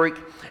fabric,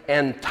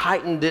 and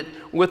tightened it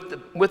with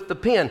the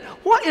pin.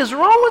 What is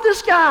wrong with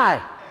this guy?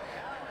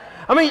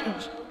 I mean,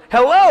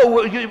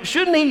 hello,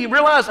 shouldn't he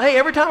realize, hey,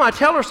 every time I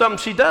tell her something,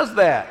 she does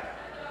that?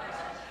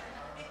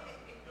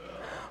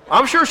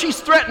 I'm sure she's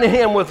threatening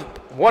him with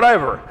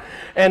whatever.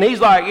 And he's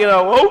like, okay,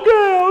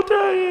 I'll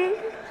tell you.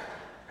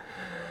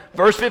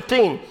 Verse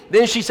 15,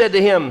 then she said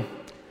to him,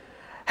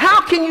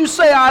 how can you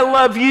say I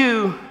love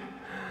you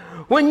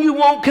when you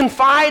won't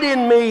confide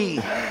in me?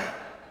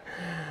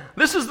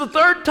 This is the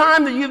 3rd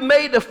time that you've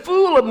made a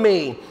fool of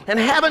me and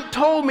haven't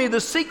told me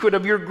the secret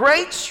of your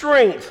great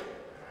strength.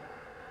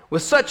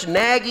 With such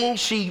nagging,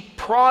 she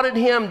prodded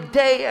him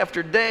day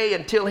after day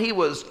until he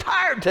was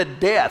tired to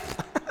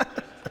death.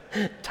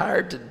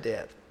 Tired to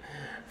death.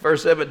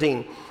 Verse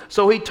 17.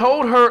 So he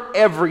told her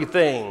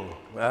everything.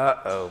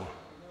 Uh-oh.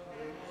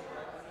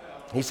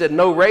 He said,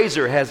 no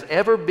razor has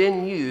ever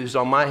been used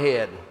on my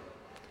head.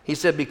 He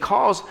said,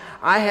 because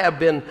I have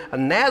been a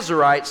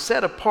Nazirite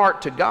set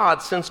apart to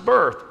God since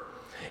birth.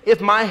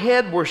 If my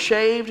head were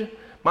shaved,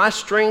 my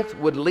strength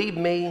would leave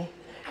me,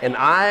 and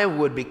I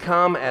would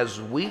become as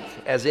weak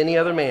as any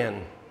other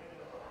man.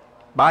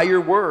 By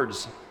your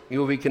words, you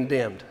will be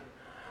condemned.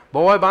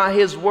 Boy, by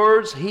his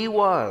words, he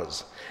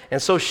was.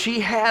 And so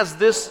she has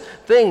this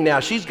thing now.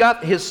 She's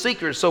got his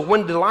secret. So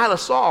when Delilah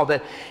saw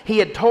that he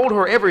had told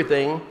her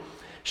everything,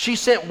 she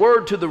sent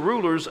word to the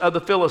rulers of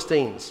the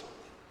Philistines.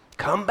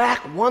 Come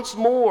back once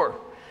more.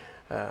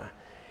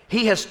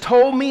 He has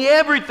told me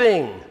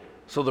everything.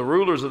 So the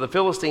rulers of the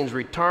Philistines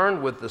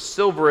returned with the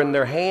silver in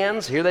their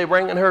hands. Here they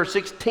bringing her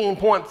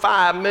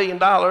 $16.5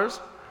 million.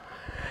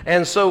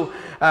 And so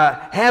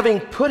having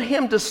put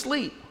him to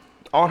sleep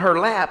on her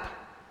lap,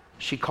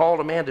 she called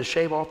a man to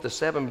shave off the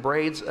 7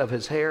 braids of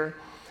his hair,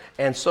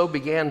 and so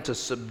began to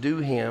subdue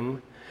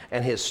him,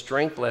 and his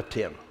strength left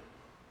him.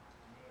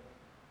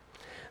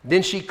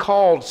 Then she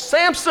called,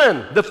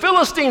 Samson, the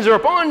Philistines are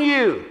upon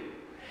you.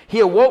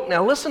 He awoke.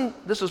 Now listen,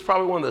 this is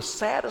probably one of the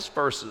saddest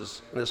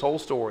verses in this whole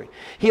story.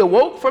 He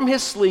awoke from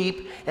his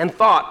sleep and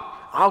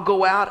thought, I'll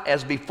go out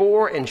as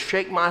before and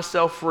shake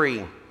myself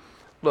free.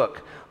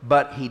 Look,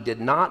 but he did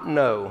not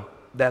know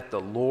that the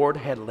Lord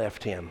had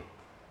left him.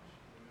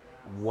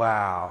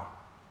 Wow.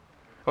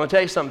 I want to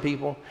tell you something,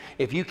 people.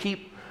 If you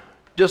keep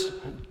just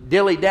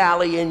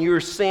dilly-dally in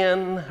your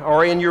sin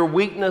or in your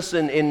weakness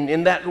and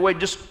in that way,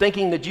 just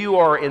thinking that you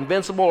are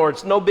invincible or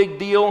it's no big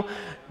deal,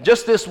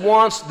 just this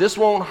once, this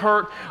won't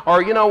hurt,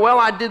 or, well,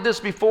 I did this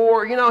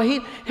before. He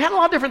had a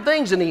lot of different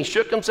things, and he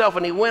shook himself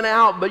and he went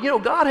out. But,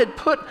 God had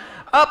put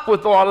up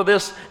with all of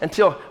this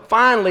until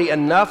finally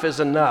enough is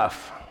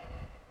enough.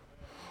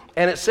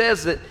 And it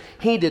says that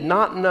he did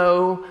not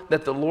know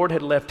that the Lord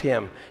had left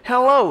him.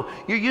 Hello,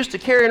 you're used to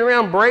carrying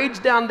around braids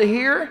down to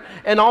here,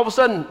 and all of a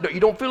sudden, you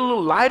don't feel a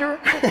little lighter?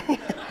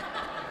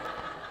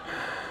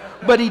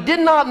 But he did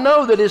not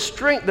know that his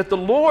strength, that the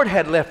Lord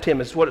had left him,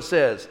 is what it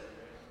says.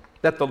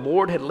 That the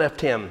Lord had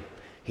left him.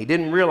 He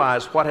didn't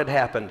realize what had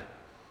happened.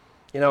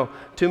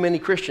 Too many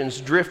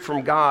Christians drift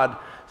from God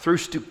through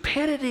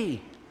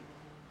stupidity.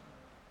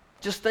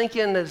 Just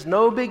thinking it's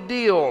no big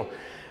deal.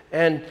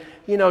 And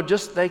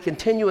just they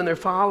continue in their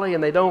folly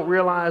and they don't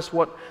realize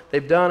what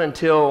they've done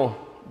until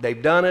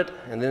they've done it,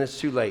 and then it's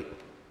too late.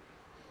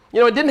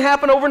 It didn't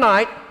happen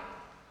overnight.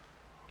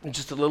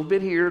 Just a little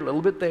bit here, a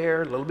little bit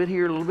there, a little bit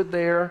here, a little bit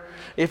there.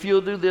 If you'll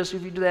do this,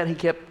 if you do that, he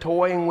kept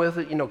toying with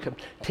it,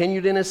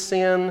 continued in his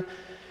sin.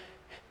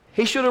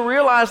 He should have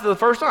realized the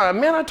first time,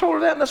 man, I told her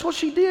that, and that's what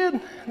she did.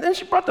 And then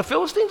she brought the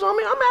Philistines on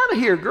me. I'm out of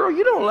here, girl.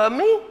 You don't love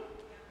me.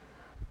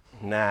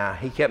 Nah,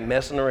 he kept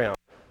messing around.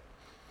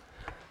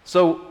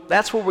 So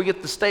that's where we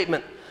get the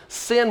statement,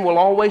 sin will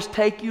always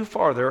take you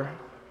farther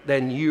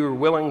than you're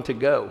willing to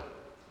go.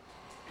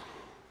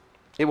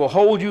 It will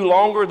hold you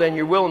longer than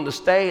you're willing to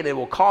stay, and it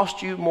will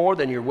cost you more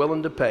than you're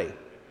willing to pay.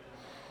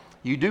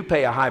 You do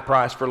pay a high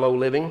price for low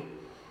living.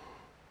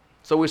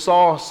 So we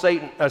saw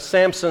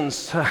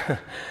Samson's,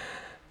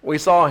 we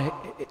saw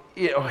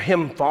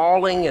him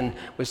falling, and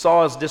we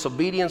saw his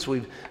disobedience.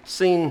 We've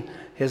seen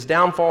his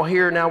downfall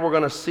here. Now we're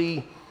going to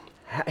see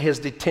his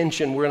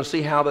detention. We're going to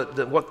see how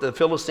what the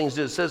Philistines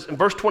did. It says in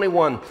verse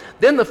 21,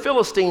 then the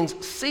Philistines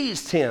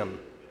seized him,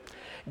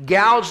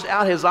 gouged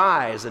out his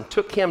eyes, and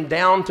took him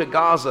down to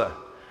Gaza.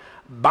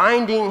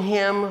 Binding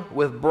him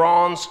with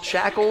bronze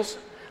shackles,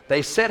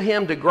 they set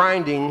him to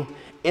grinding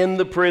in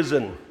the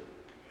prison.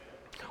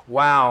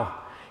 Wow.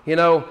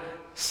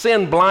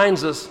 Sin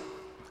blinds us,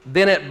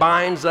 then it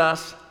binds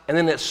us, and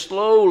then it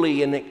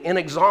slowly and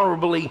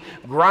inexorably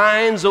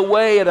grinds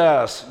away at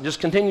us. Just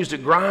continues to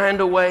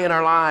grind away in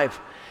our life.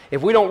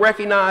 If we don't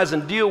recognize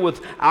and deal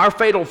with our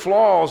fatal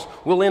flaws,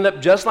 we'll end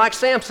up just like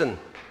Samson.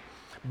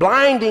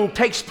 Blinding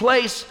takes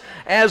place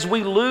as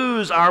we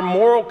lose our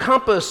moral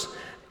compass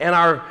and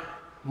our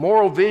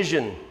moral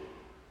vision.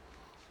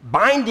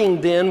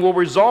 Binding then will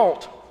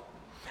result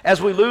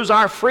as we lose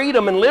our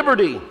freedom and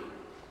liberty.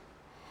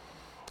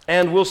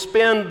 And we'll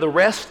spend the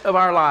rest of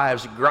our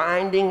lives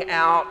grinding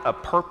out a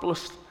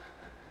purposeless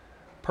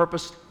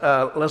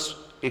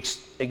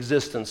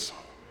existence.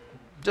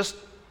 Just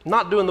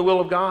not doing the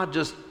will of God,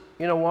 just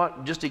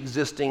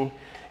existing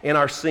in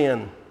our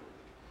sin.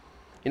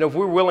 If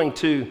we're willing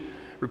to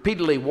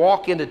repeatedly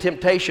walk into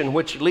temptation,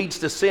 which leads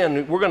to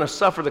sin, we're going to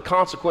suffer the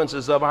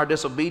consequences of our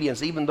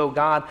disobedience, even though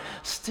God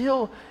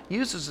still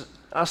uses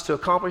us to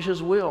accomplish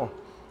his will.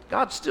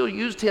 God still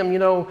used him,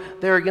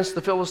 there against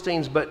the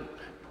Philistines, but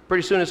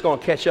pretty soon it's going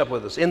to catch up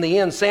with us. In the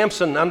end,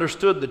 Samson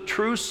understood the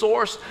true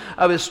source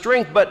of his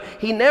strength, but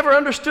he never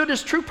understood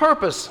his true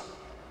purpose.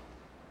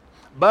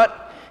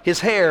 But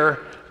his hair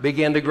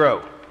began to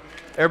grow.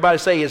 Everybody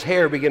say his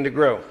hair began to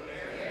grow.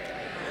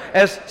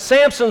 As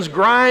Samson's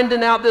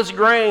grinding out this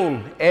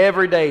grain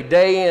every day,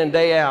 day in,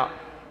 day out,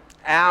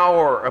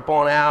 hour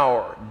upon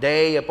hour,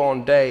 day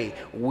upon day,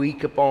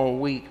 week upon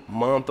week,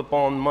 month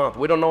upon month.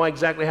 We don't know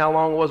exactly how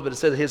long it was, but it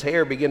says his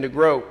hair began to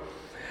grow.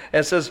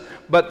 And it says,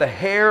 but the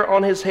hair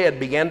on his head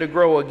began to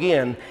grow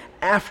again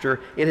after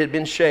it had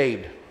been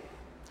shaved.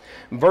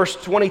 Verse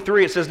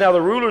 23, it says, now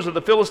the rulers of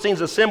the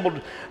Philistines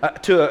assembled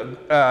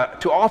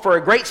to offer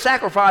a great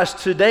sacrifice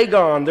to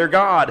Dagon, their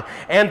god,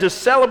 and to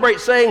celebrate,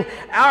 saying,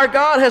 our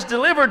God has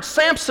delivered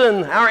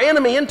Samson, our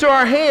enemy, into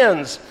our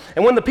hands.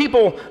 And when the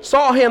people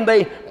saw him,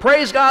 they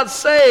praised God,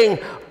 saying,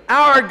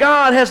 our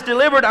God has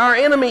delivered our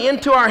enemy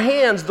into our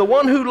hands, the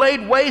one who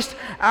laid waste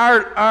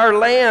our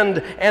land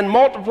and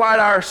multiplied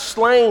our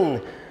slain.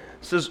 It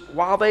says,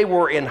 while they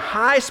were in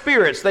high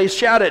spirits, they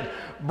shouted,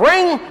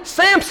 bring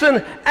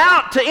Samson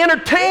out to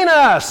entertain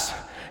us.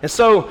 And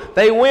so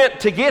they went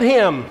to get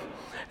him,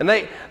 and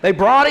they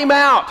brought him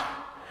out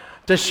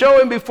to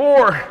show him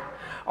before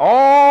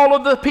all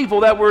of the people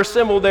that were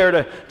assembled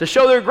there to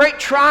show their great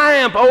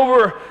triumph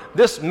over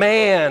this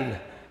man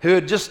who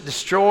had just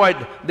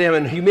destroyed them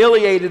and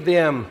humiliated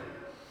them.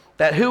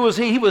 That who was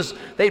he?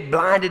 They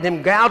blinded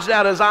him, gouged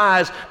out his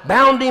eyes,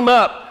 bound him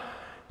up.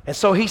 And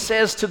so he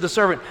says to the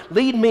servant,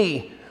 lead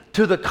me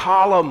to the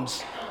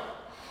columns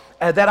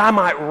that I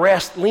might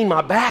lean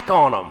my back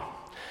on them.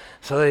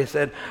 So they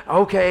said,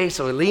 okay.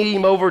 So he lead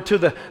him over to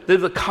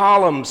the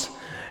columns,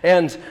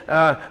 and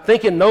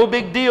thinking no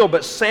big deal.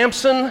 But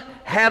Samson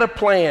had a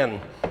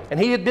plan, and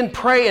he had been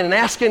praying and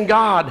asking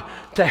God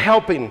to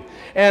help him.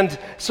 And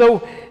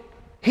so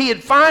he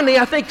had finally,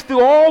 I think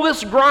through all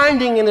this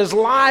grinding in his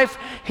life,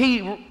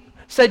 he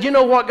said, you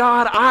know what,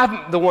 God,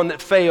 I'm the one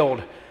that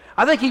failed.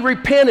 I think he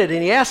repented,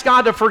 and he asked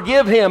God to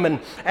forgive him,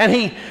 and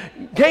he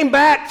came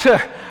back to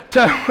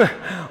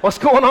what's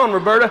going on,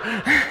 Roberta?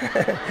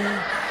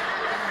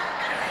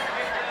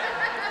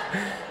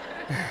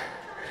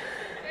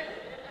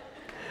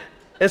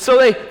 And so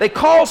they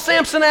called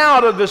Samson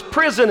out of his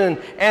prison,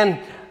 and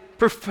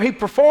he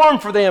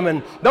performed for them.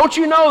 And don't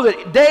you know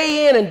that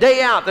day in and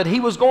day out that he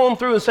was going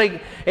through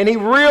and he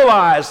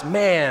realized,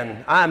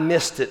 man, I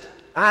missed it.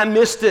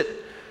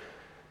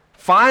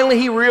 Finally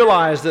he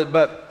realized it,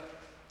 but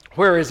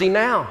where is he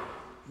now?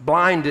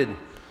 Blinded,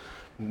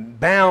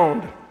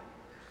 bound,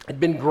 had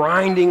been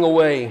grinding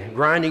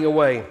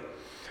away.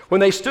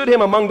 When they stood him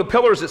among the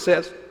pillars, it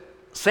says,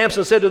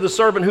 Samson said to the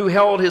servant who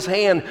held his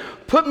hand,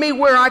 put me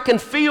where I can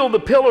feel the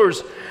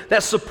pillars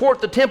that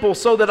support the temple,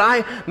 so that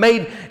I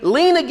may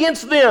lean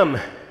against them.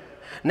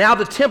 Now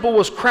the temple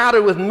was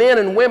crowded with men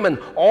and women.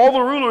 All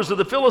the rulers of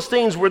the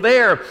Philistines were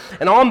there.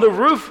 And on the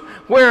roof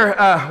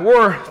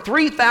were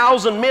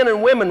 3,000 men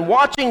and women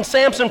watching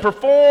Samson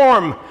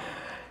perform.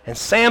 And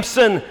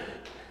Samson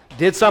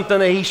did something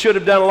that he should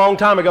have done a long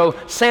time ago.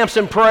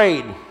 Samson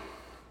prayed.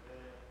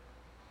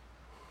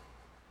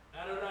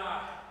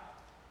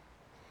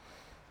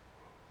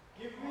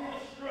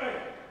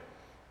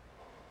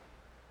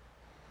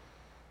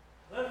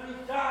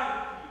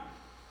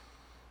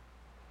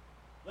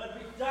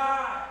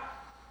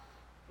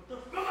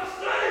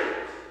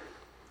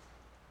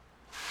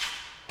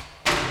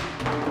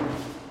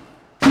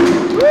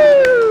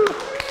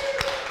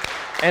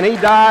 And he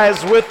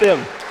dies with them.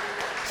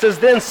 It says,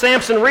 then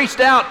Samson reached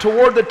out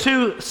toward the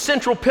two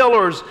central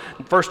pillars,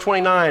 verse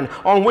 29,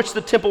 on which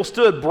the temple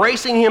stood,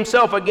 bracing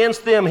himself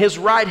against them, his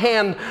right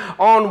hand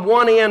on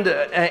one end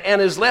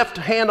and his left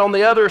hand on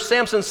the other.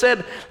 Samson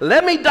said,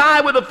 let me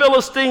die with the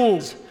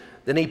Philistines.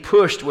 Then he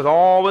pushed with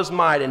all his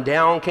might, and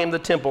down came the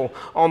temple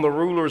on the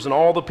rulers and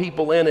all the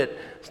people in it.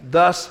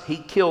 Thus he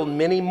killed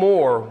many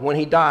more when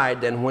he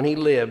died than when he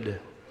lived.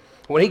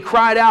 When he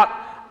cried out,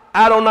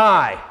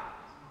 Adonai,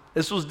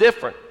 this was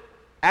different.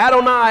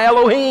 Adonai,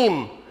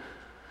 Elohim,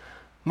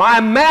 my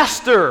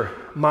master,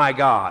 my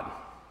God.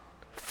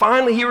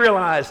 Finally he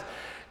realized,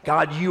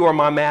 God, you are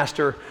my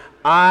master.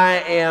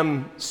 I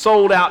am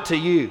sold out to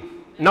you,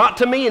 not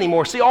to me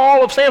anymore. See,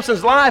 all of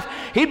Samson's life,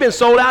 he'd been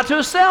sold out to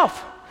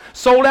himself,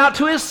 sold out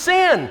to his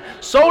sin,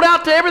 sold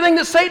out to everything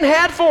that Satan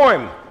had for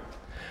him.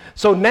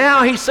 So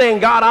now he's saying,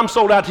 God, I'm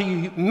sold out to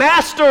you.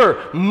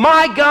 Master,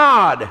 my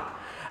God,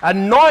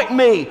 anoint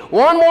me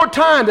one more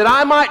time that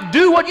I might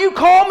do what you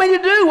call me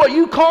to do, what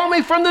you called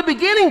me from the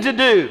beginning to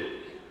do.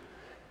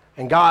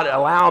 And God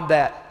allowed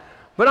that.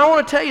 But I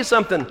want to tell you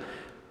something.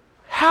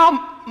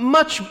 How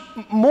much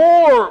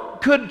more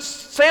could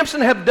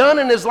Samson have done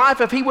in his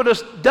life if he would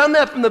have done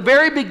that from the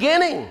very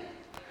beginning?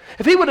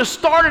 If he would have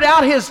started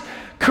out his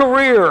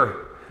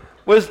career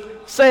with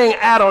saying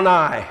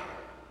Adonai.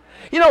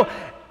 You know,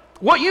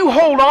 what you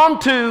hold on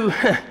to,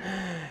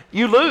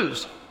 you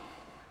lose.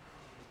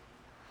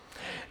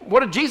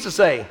 What did Jesus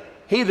say?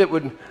 He that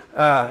would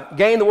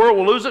gain the world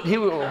will lose it. He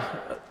will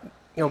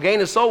gain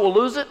his soul will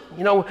lose it.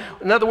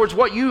 In other words,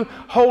 what you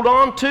hold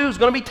on to is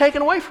going to be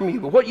taken away from you.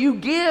 But what you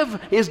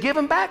give is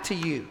given back to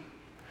you.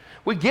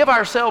 We give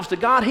ourselves to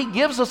God. He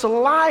gives us a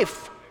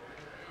life.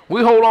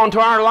 We hold on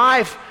to our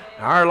life.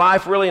 Our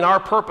life really and our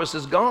purpose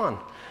is gone.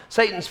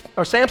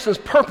 Samson's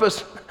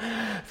purpose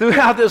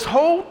throughout this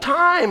whole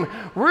time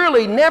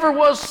really never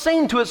was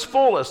seen to its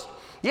fullest.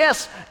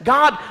 Yes,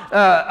 God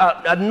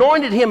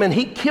anointed him and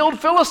he killed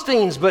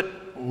Philistines, but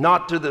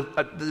not to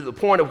the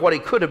point of what he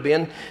could have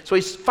been. So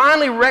he's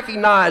finally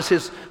recognized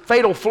his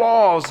fatal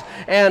flaws,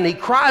 and he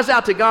cries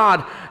out to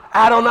God,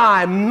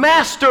 Adonai,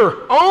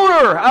 master,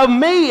 owner of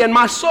me and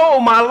my soul,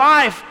 my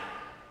life,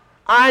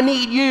 I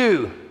need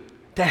you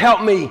to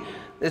help me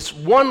this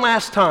one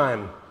last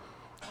time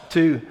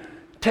to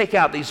take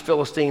out these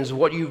Philistines,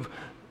 what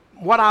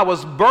I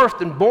was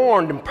birthed and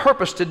born and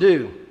purposed to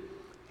do.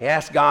 He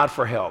asked God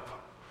for help.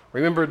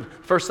 Remember the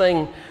first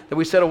thing that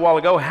we said a while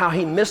ago, how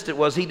he missed it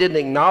was he didn't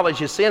acknowledge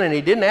his sin and he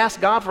didn't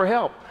ask God for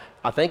help.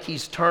 I think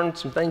he's turned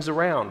some things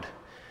around.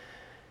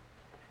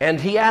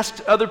 And he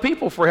asked other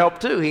people for help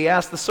too. He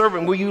asked the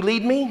servant, will you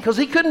lead me? Because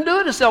he couldn't do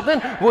it himself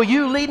then. Will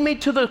you lead me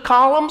to the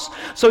columns?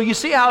 So you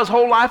see how his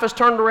whole life has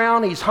turned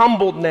around? He's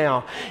humbled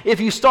now. If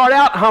you start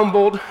out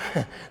humbled,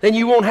 then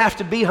you won't have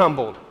to be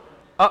humbled.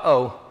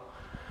 Uh-oh.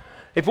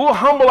 If we'll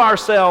humble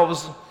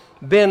ourselves,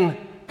 then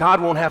God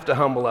won't have to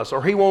humble us,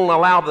 or he won't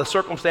allow the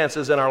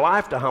circumstances in our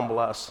life to humble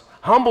us.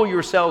 Humble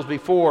yourselves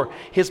before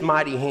his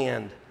mighty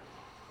hand.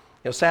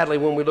 You know, sadly,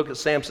 when we look at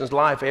Samson's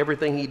life,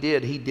 everything he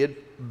did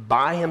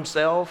by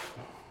himself,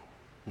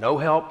 no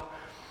help,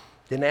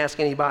 didn't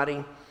ask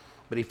anybody,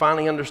 but he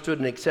finally understood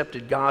and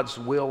accepted God's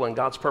will and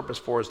God's purpose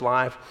for his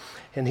life,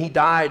 and he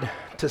died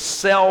to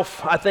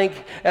self. I think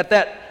at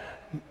that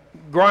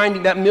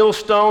grinding, that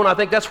millstone, I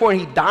think that's when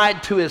he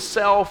died to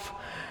himself,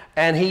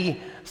 and he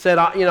said,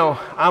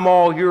 I'm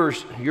all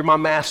yours. You're my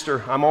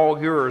master. I'm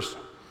all yours.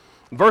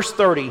 Verse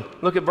 30,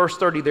 look at verse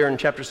 30 there in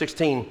chapter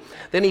 16.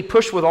 Then he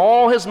pushed with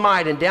all his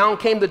might, and down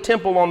came the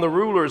temple on the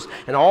rulers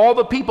and all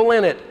the people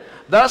in it.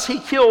 Thus he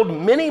killed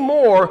many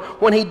more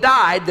when he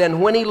died than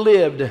when he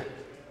lived.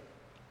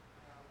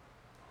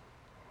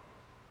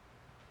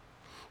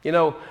 You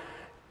know,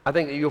 I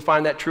think you'll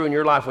find that true in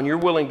your life when you're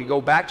willing to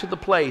go back to the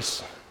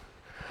place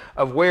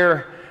of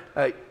where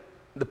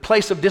the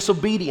place of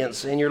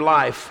disobedience in your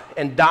life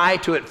and die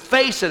to it,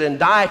 face it and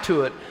die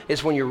to it,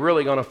 is when you're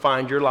really going to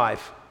find your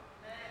life.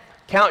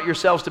 Count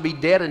yourselves to be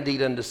dead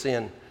indeed unto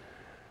sin.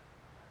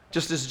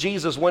 Just as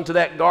Jesus went to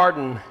that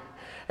garden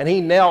and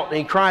he knelt and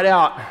he cried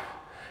out,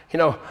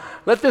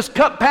 let this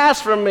cup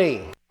pass from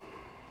me.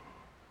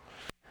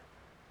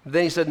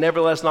 Then he said,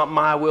 nevertheless, not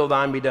my will,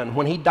 thine be done.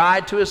 When he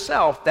died to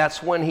himself,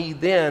 that's when he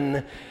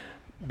then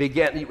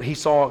he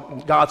saw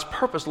God's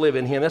purpose live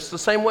in him. That's the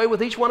same way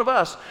with each one of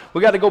us.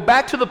 We got to go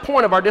back to the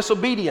point of our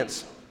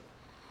disobedience.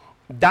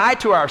 Die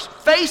to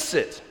face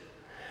it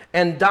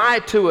and die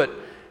to it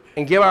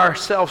and give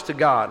ourselves to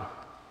God.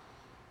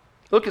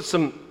 Let's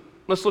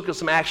look at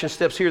some action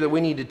steps here that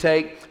we need to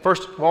take.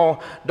 First of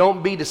all,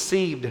 don't be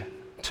deceived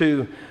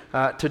to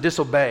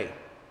disobey.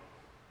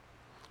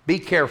 Be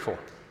careful.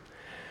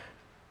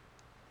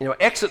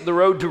 Exit the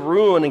road to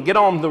ruin and get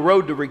on the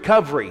road to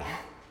recovery.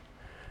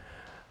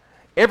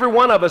 Every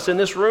one of us in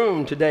this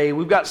room today,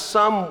 we've got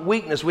some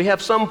weakness. We have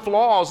some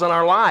flaws in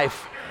our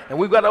life, and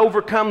we've got to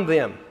overcome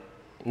them.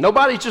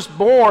 Nobody's just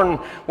born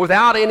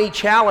without any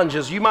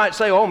challenges. You might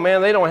say, oh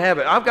man, they don't have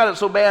it. I've got it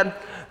so bad,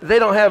 they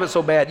don't have it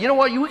so bad. You know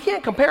what? We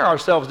can't compare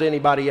ourselves to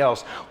anybody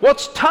else.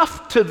 What's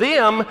tough to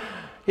them,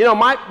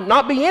 might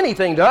not be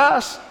anything to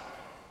us.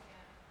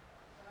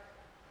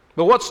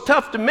 But what's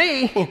tough to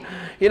me,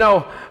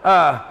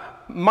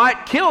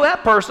 might kill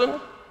that person,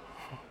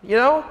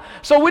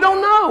 So we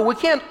don't know. We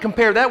can't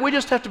compare that. We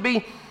just have to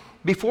be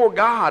before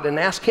God and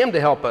ask him to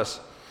help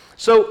us.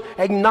 So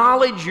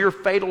acknowledge your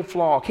fatal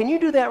flaw. Can you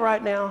do that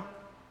right now?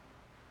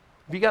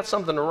 If you got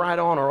something to write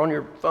on or on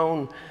your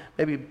phone,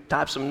 maybe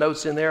type some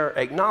notes in there.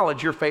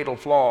 Acknowledge your fatal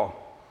flaw.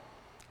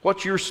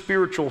 What's your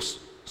spiritual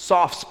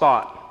soft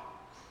spot?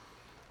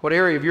 What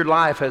area of your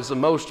life has the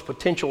most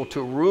potential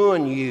to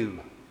ruin you?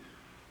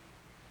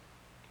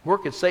 Where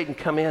could Satan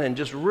come in and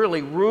just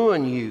really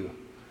ruin you?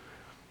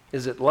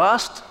 Is it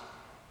lust,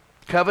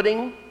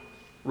 coveting,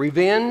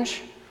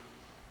 revenge,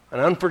 an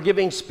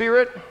unforgiving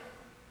spirit?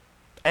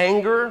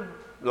 Anger,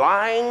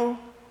 lying,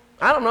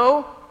 I don't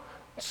know,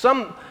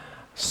 some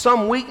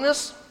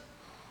weakness.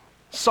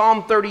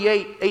 Psalm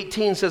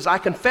 38:18 says, I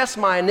confess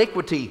my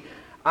iniquity.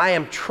 I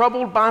am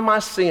troubled by my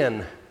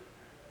sin.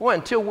 Well,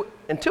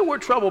 until we're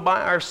troubled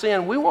by our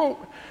sin,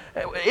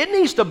 it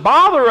needs to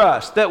bother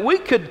us that we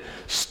could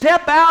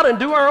step out and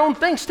do our own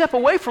thing, step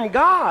away from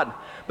God.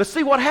 But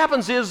see, what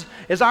happens is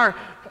our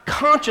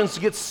conscience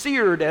gets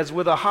seared as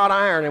with a hot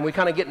iron, and we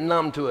kind of get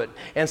numb to it.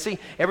 And see,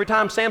 every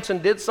time Samson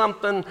did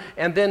something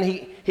and then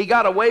he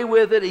got away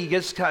with it,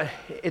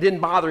 it didn't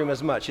bother him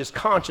as much. His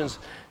conscience,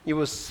 it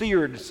was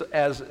seared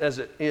as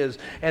it is,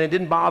 and it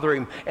didn't bother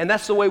him. And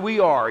that's the way we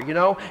are,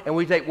 and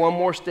we take one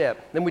more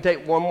step, then we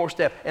take one more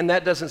step, and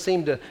that doesn't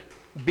seem to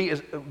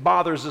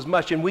bothers as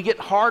much, and we get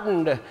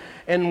hardened.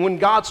 And when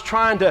God's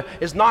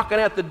is knocking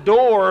at the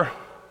door,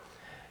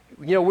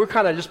 we're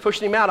kind of just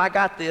pushing him out. I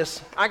got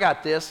this.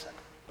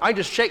 I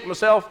just shake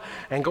myself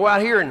and go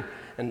out here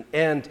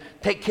and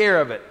take care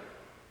of it.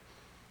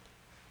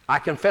 I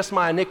confess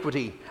my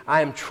iniquity.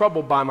 I am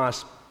troubled by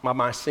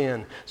my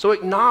sin. So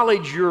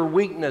acknowledge your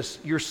weakness,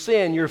 your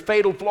sin, your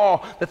fatal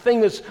flaw, the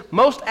thing that's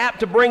most apt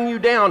to bring you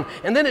down,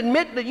 and then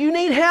admit that you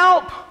need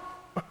help.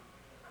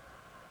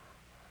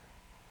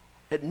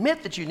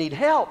 Admit that you need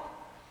help.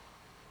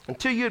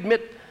 Until you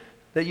admit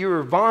that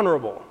you're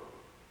vulnerable,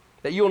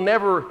 that you're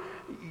never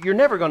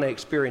going to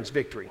experience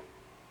victory.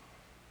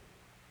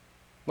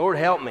 Lord,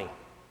 help me.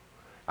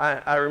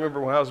 I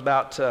remember when I was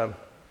about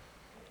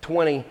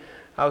 20,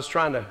 I was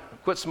trying to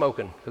quit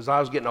smoking because I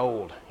was getting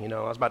old. I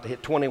was about to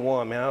hit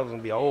 21, man. I was going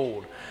to be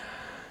old.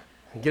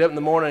 Get up in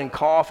the morning and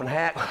cough and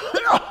hack. I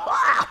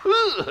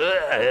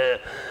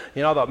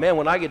thought, man,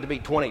 when I get to be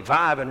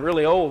 25 and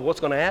really old, what's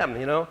going to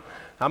happen,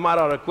 I might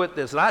ought to quit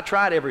this. And I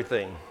tried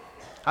everything.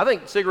 I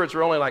think cigarettes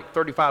were only like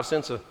 35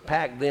 cents a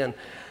pack then.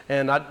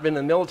 And I'd been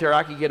in the military,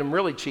 I could get them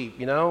really cheap,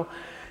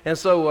 And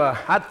so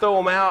I'd throw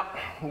them out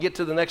and get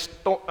to the next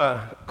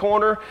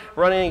corner,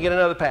 run in and get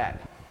another pack.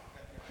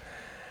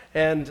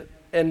 And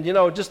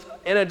I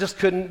just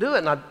couldn't do it.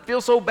 And I'd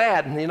feel so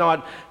bad. And,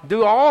 I'd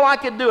do all I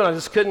could do,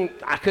 and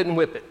I couldn't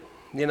whip it,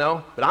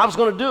 But I was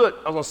going to do it.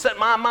 I was going to set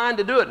my mind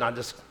to do it, and I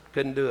just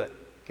couldn't do it.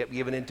 Kept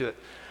giving into it.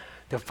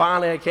 Till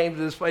finally I came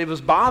to this place. It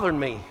was bothering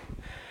me.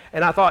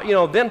 And I thought,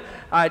 then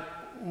I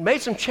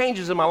made some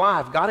changes in my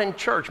life. Got in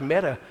church,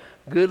 met a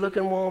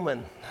good-looking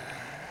woman.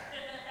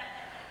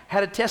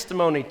 Had a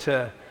testimony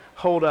to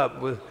hold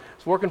up with.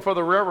 Was working for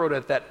the railroad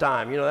at that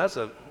time. That's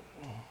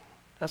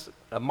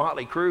a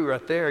motley crew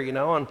right there.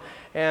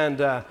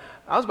 And I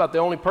was about the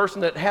only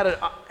person that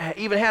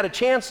even had a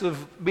chance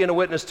of being a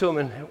witness to him.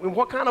 And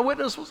what kind of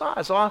witness was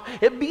I? So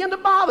it began to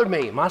bother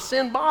me. My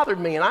sin bothered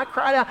me, and I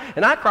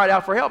cried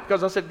out for help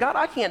because I said, God,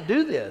 I can't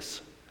do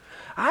this.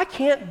 I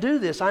can't do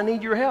this. I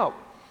need your help.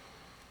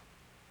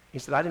 He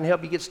said, I didn't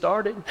help you get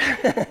started.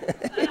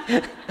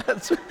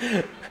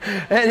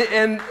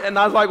 and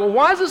I was like, well,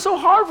 why is it so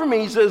hard for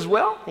me? He says,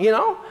 well,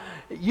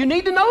 you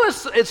need to know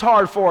it's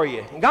hard for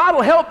you. God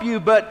will help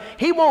you, but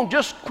he won't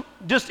just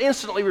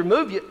instantly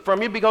remove it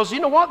from you because you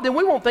know what? Then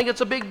we won't think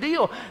it's a big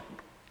deal,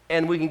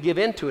 and we can give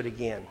into it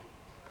again.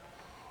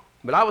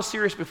 But I was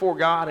serious before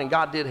God, and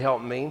God did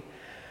help me.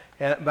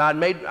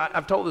 But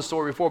I've told this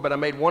story before, but I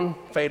made one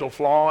fatal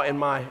flaw in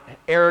my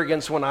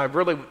arrogance when I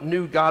really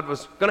knew God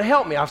was going to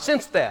help me. I've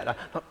sensed that. I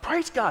thought,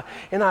 praise God.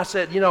 And I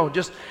said,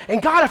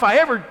 and God, if I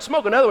ever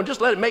smoke another one,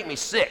 just let it make me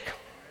sick.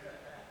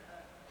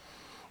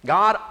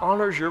 God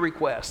honors your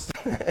request.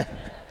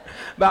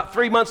 About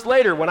 3 months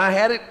later, when I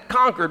had it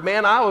conquered,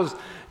 man, I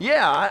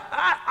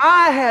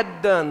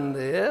had done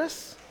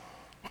this.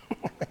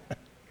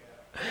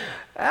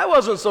 That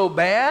wasn't so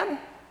bad.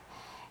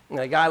 And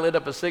a guy lit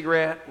up a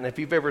cigarette, and if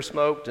you've ever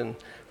smoked, and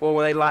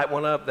when they light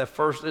one up,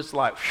 it's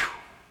like, whew,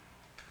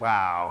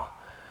 wow.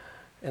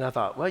 And I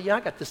thought, well, I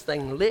got this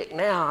thing lit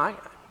now.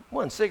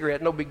 One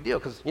cigarette, no big deal,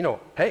 because,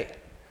 hey,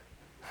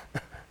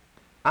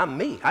 I'm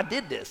me. I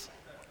did this.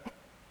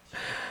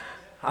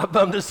 I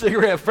bummed a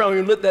cigarette from him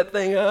and lit that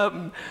thing up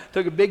and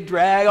took a big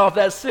drag off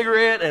that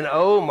cigarette, and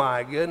oh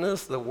my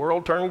goodness, the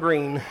world turned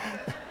green.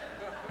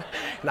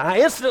 And I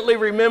instantly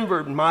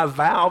remembered my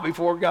vow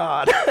before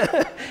God.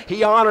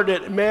 He honored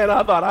it. Man,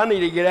 I thought I need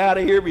to get out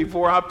of here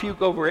before I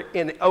puke over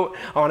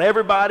on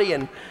everybody.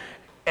 And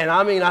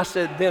I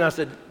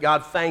said,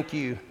 God, thank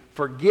you.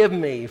 Forgive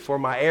me for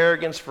my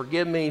arrogance.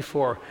 Forgive me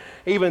for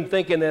even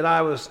thinking that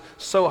I was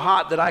so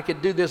hot that I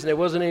could do this and it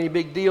wasn't any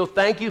big deal.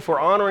 Thank you for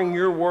honoring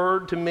your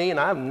word to me. And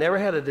I've never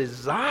had a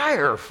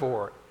desire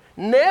for it.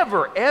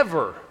 Never,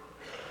 ever.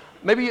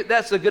 Maybe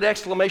that's a good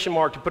exclamation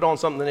mark to put on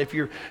something if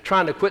you're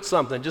trying to quit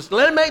something. Just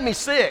let it make me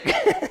sick.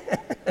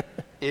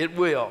 It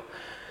will.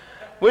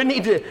 We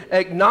need to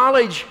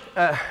acknowledge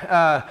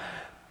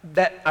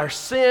that our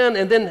sin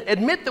and then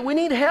admit that we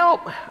need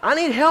help. I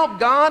need help,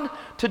 God,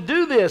 to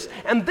do this.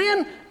 And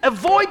then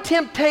avoid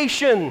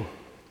temptation.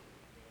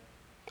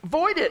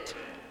 Avoid it.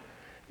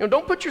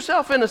 Don't put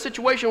yourself in a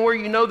situation where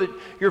you know that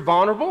you're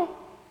vulnerable.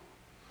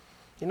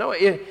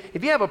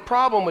 If you have a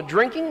problem with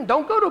drinking,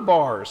 don't go to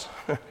bars.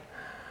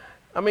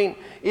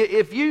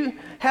 If you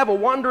have a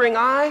wandering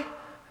eye,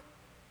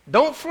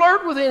 don't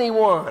flirt with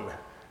anyone.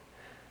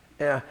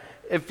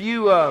 If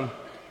you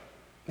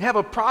have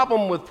a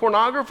problem with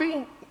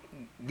pornography,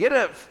 get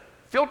a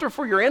filter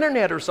for your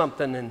internet or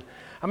something. And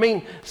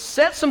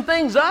set some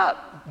things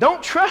up.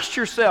 Don't trust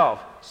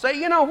yourself. Say,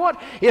 you know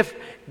what? If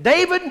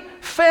David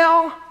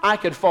fell, I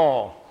could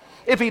fall.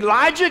 If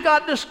Elijah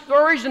got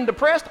discouraged and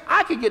depressed,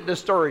 I could get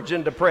discouraged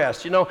and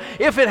depressed.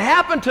 If it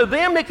happened to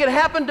them, it could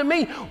happen to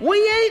me. We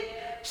ain't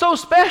so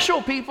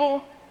special,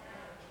 people.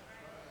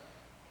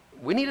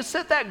 We need to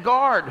set that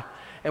guard,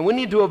 and we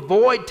need to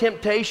avoid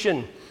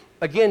temptation.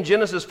 Again,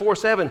 Genesis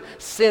 4:7,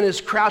 sin is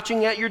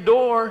crouching at your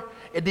door.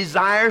 It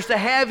desires to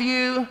have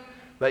you,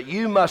 but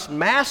you must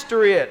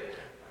master it.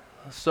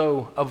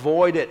 So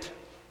avoid it.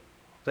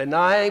 Say,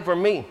 no, that ain't for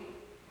me.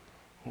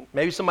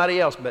 Maybe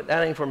somebody else, but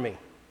that ain't for me.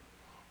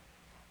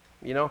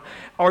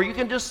 Or you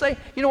can just say,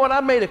 you know what, I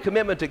made a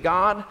commitment to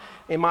God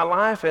in my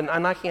life, and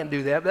I can't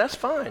do that, but that's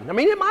fine.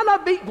 It might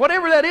not be,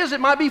 whatever that is,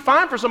 it might be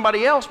fine for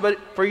somebody else, but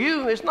for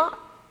you, it's not.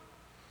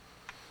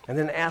 And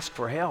then ask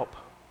for help.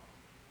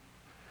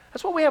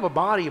 That's what we have a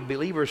body of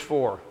believers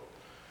for.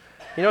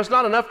 You know, it's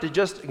not enough to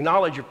just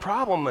acknowledge your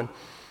problem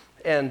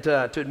and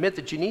to admit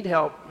that you need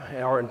help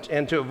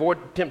and to avoid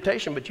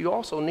temptation, but you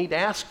also need to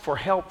ask for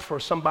help for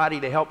somebody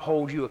to help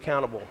hold you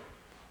accountable.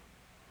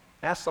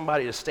 Ask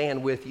somebody to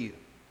stand with you.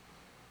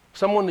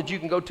 Someone that you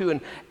can go to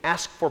and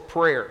ask for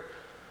prayer,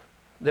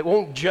 that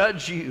won't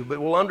judge you but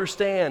will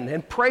understand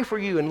and pray for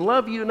you and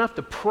love you enough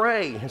to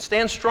pray and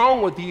stand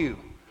strong with you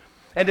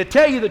and to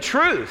tell you the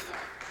truth.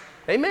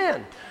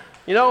 Amen.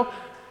 You know,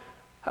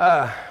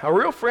 a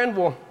real friend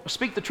will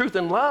speak the truth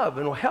in love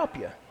and will help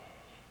you.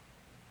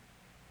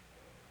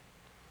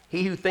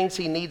 He who thinks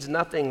he needs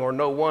nothing or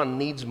no one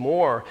needs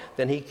more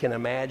than he can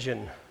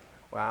imagine.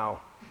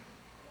 Wow.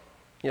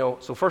 You know,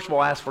 so first of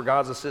all, ask for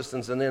God's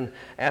assistance and then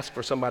ask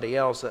for somebody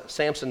else.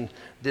 Samson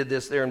did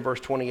this there in verse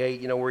 28,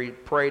 you know, where he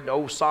prayed,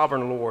 "O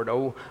sovereign Lord,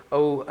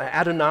 O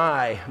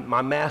Adonai,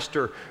 my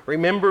master,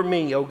 remember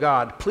me, O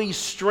God. Please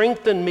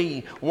strengthen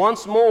me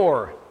once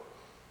more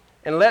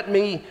and let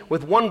me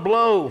with one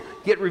blow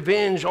get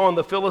revenge on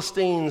the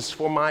Philistines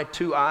for my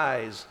 2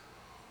 eyes."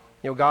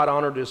 You know, God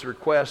honored his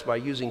request by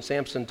using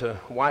Samson to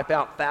wipe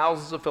out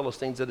thousands of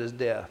Philistines at his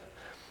death.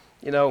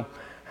 You know,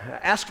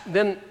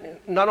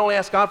 not only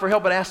ask God for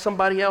help, but ask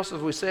somebody else,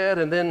 as we said,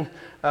 and then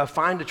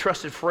find a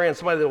trusted friend,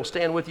 somebody that will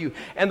stand with you.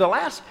 And the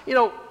last, you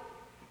know,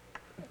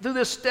 do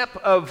this step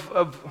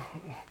of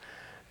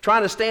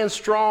trying to stand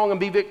strong and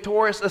be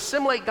victorious,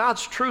 assimilate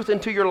God's truth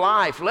into your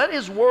life. Let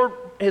his word,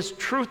 his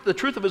truth, the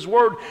truth of his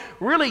word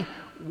really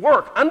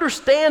work.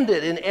 Understand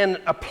it and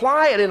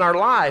apply it in our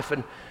life.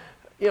 And,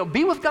 you know,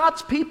 be with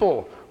God's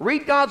people.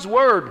 Read God's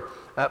word.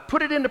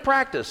 Put it into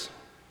practice.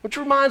 Which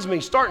reminds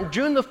me, starting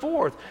June the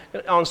 4th,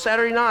 on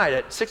Saturday night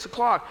at 6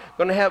 o'clock,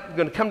 going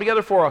to come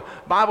together for a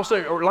Bible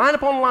study, or line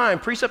upon line,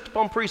 precept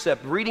upon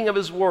precept, reading of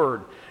his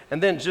word.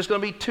 And then it's just going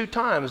to be 2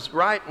 times,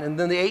 right? And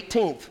then the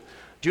 18th,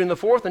 June the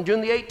 4th and June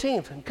the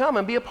 18th. And come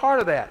and be a part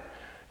of that.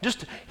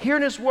 Just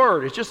hearing his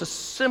word. It's just a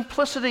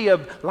simplicity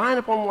of line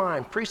upon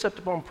line, precept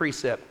upon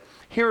precept.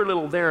 Here a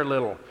little, there a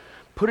little.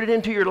 Put it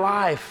into your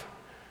life.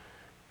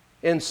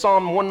 In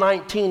Psalm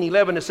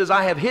 119:11, it says,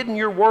 "I have hidden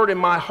your word in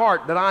my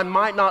heart that I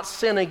might not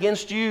sin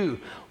against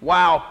you."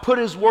 Wow, put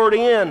his word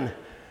in.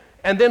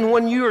 And then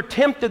when you are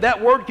tempted,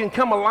 that word can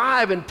come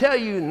alive and tell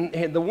you,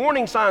 and the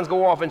warning signs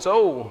go off and say,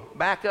 "Oh,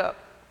 back up."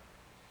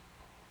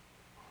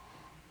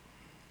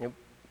 You know,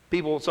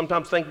 people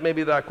sometimes think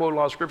maybe that I quote a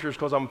lot of scriptures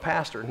because I'm a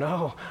pastor.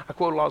 No, I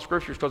quote a lot of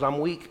scriptures because I'm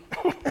weak.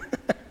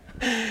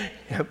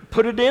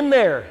 Put it in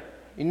there.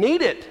 You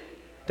need it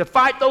to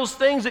fight those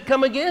things that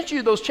come against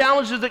you, those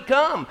challenges that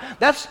come.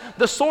 That's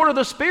the sword of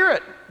the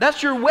Spirit.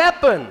 That's your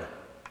weapon.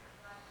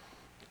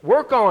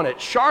 Work on it,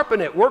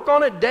 sharpen it, work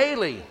on it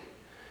daily.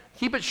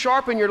 Keep it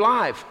sharp in your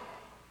life.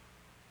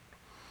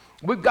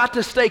 We've got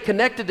to stay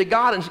connected to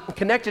God and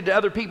connected to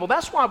other people.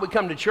 That's why we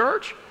come to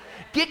church.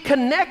 Get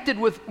connected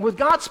with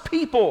God's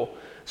people.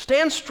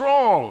 Stand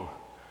strong.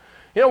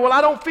 You know, well,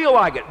 I don't feel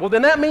like it. Well,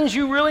 then that means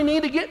you really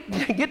need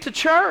to get to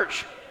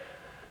church.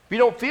 If you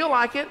don't feel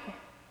like it,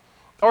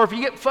 or if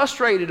you get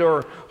frustrated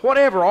or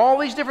whatever, all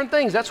these different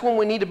things, that's when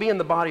we need to be in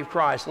the body of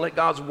Christ and let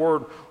God's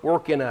word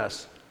work in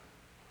us.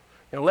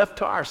 You know, left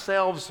to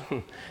ourselves,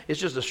 it's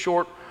just a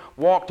short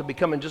walk to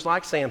becoming just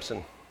like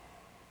Samson.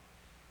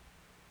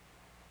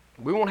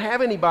 We won't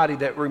have anybody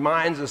that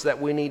reminds us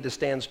that we need to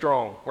stand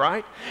strong,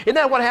 right? Isn't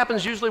that what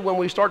happens usually when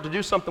we start to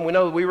do something we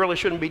know that we really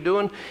shouldn't be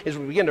doing, is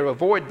we begin to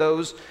avoid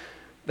those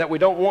that we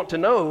don't want to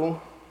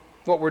know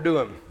what we're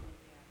doing.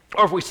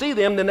 Or if we see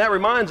them, then that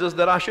reminds us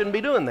that I shouldn't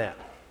be doing that.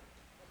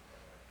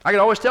 I can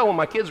always tell when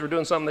my kids were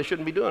doing something they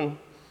shouldn't be doing.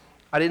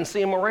 I didn't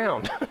see them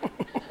around.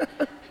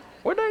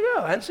 Where'd they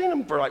go? I hadn't seen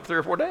them for like 3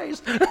 or 4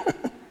 days. They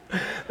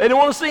didn't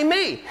want to see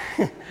me.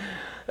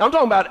 I'm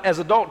talking about as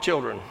adult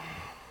children.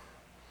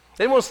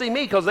 They didn't want to see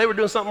me because they were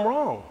doing something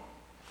wrong.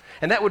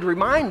 And that would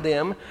remind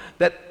them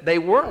that they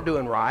weren't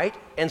doing right,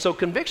 and so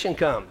conviction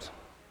comes.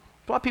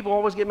 A lot of people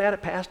always get mad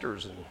at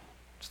pastors and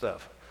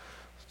stuff.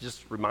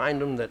 Just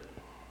remind them that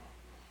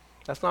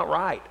that's not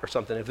right or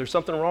something. If there's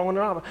something wrong in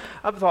their life,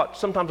 I've thought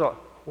sometimes,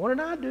 what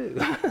did I do?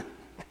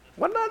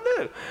 What did I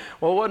do?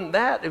 Well, it wasn't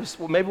that. It was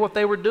maybe what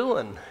they were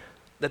doing,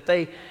 that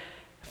they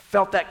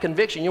felt that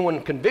conviction. You know,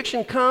 when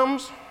conviction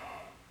comes,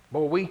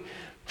 boy,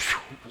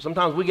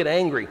 sometimes we get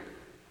angry.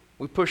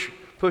 We push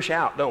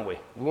out, don't we?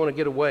 We want to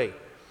get away.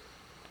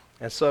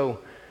 And so,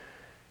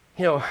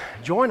 you know,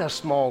 join a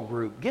small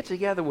group. Get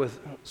together with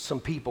some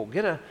people.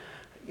 Get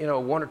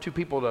 1 or 2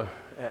 people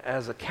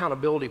as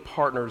accountability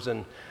partners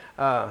and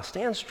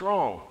stand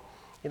strong.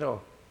 You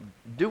know,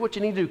 do what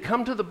you need to do.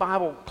 Come to the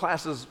Bible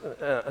classes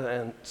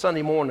on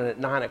Sunday morning at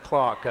 9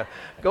 o'clock.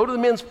 Go to the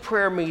men's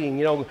prayer meeting.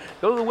 You know,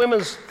 go to the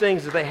women's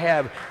things that they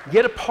have.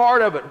 Get a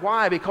part of it.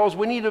 Why? Because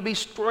we need to be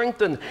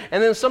strengthened.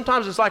 And then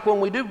sometimes it's like when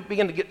we do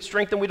begin to get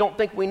strengthened, we don't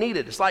think we need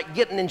it. It's like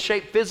getting in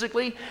shape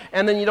physically,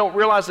 and then you don't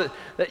realize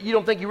that you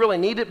don't think you really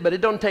need it, but it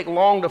doesn't take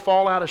long to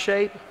fall out of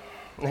shape.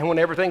 And when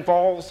everything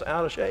falls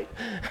out of shape.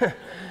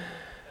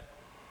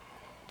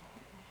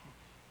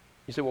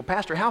 You say, well,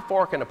 Pastor, how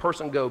far can a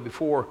person go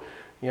before,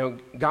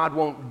 God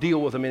won't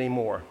deal with them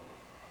anymore.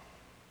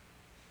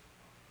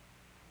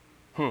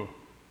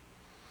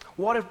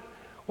 What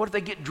if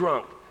they get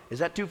drunk? Is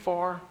that too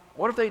far?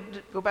 What if they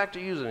go back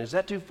to using it? Is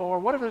that too far?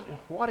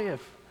 What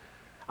if?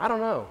 I don't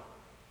know.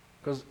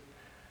 Because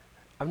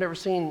I've never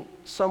seen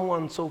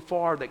someone so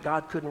far that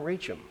God couldn't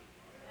reach them.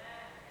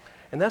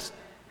 And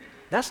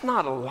that's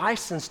not a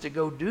license to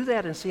go do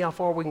that and see how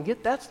far we can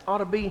get. That ought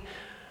to be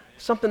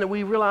something that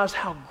we realize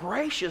how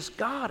gracious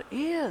God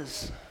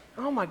is.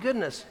 Oh my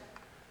goodness.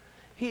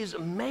 He is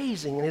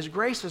amazing, and His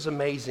grace is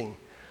amazing.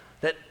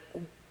 That,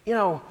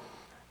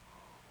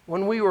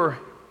 when we were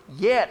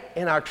yet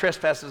in our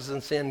trespasses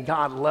and sin,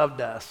 God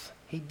loved us.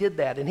 He did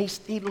that, and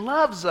He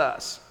loves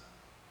us.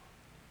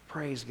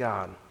 Praise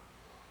God.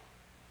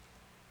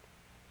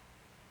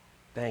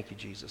 Thank you,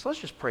 Jesus. Let's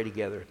just pray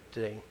together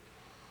today.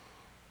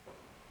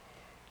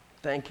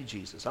 Thank you,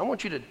 Jesus. I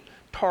want you to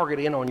target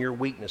in on your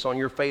weakness, on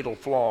your fatal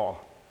flaw,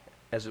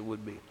 as it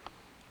would be.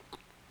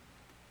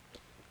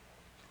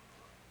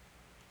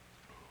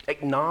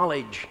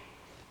 Acknowledge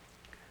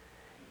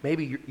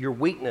maybe your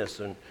weakness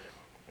and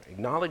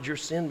acknowledge your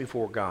sin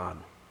before God.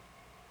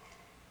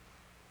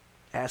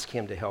 Ask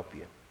Him to help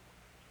you.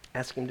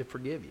 Ask Him to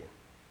forgive you.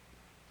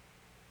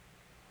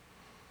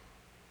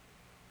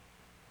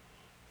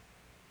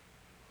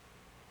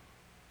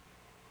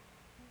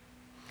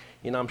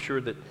 I'm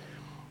sure that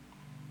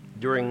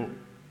during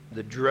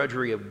the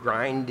drudgery of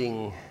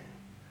grinding,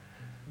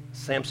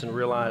 Samson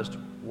realized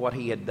what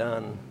he had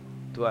done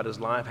throughout his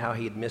life, how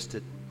he had missed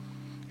it,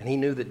 and he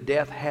knew that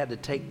death had to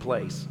take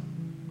place.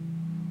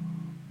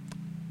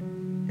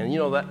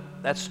 And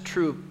that's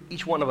true of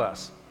each one of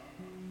us.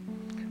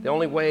 The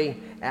only way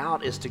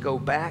out is to go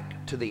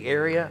back to the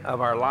area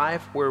of our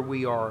life where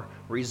we are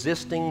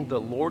resisting the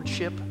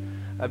lordship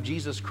of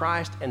Jesus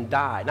Christ and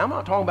die. Now, I'm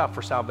not talking about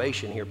for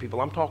salvation here, people.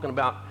 I'm talking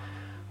about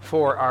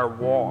for our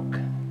walk,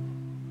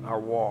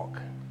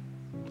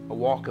 a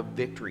walk of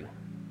victory.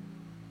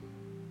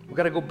 We've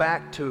got to go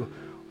back to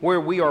where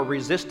we are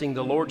resisting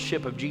the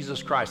lordship of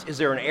Jesus Christ. Is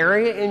there an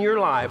area in your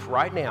life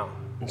right now,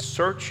 and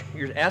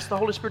ask the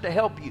Holy Spirit to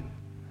help you.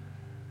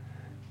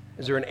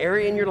 Is there an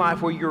area in your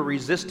life where you're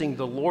resisting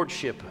the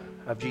lordship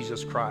of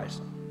Jesus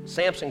Christ?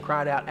 Samson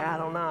cried out,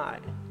 Adonai,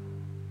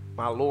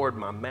 my Lord,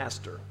 my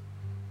Master.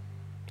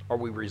 Are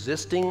we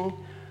resisting?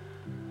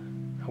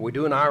 Are we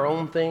doing our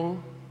own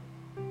thing?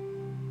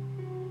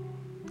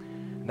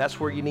 That's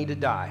where you need to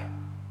die.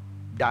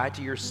 Die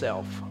to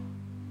yourself.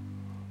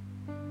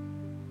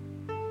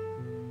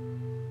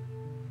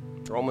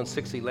 Romans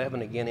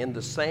 6:11 again, in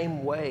the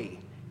same way,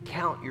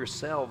 count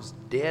yourselves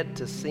dead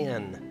to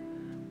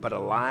sin, but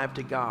alive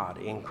to God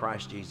in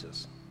Christ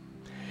Jesus.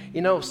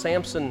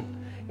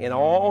 Samson, in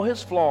all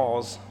his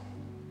flaws,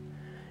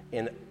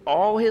 in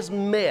all his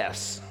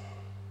mess,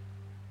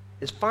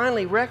 is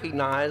finally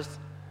recognized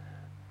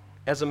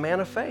as a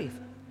man of faith.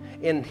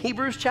 In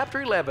Hebrews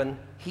chapter 11,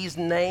 he's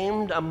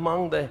named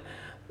among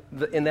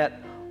in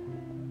that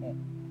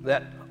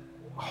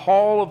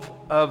hall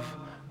of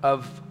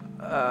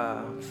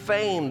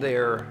fame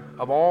there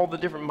of all the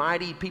different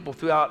mighty people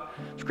throughout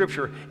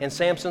Scripture, and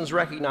Samson's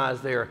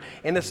recognized there.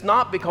 And it's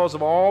not because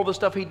of all the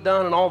stuff he'd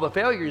done and all the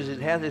failures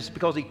he'd had. It's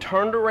because he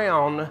turned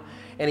around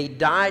and he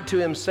died to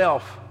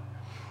himself,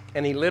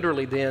 and he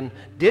literally then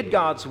did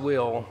God's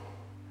will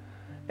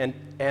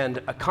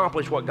and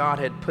accomplished what God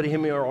had put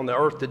him here on the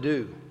earth to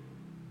do.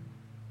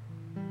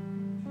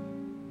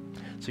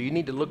 So you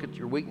need to look at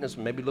your weakness,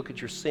 and maybe look at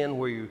your sin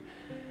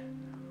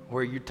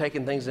where you're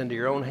taking things into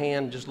your own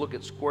hand. Just look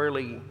it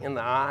squarely in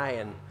the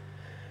eye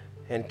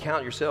and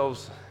count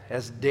yourselves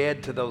as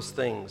dead to those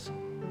things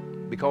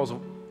because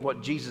of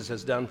what Jesus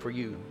has done for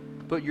you.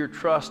 Put your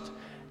trust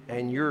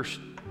and your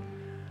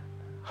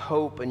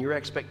hope and your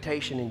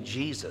expectation in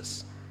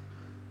Jesus.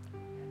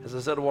 As I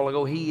said a while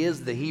ago, He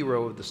is the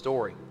hero of the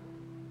story.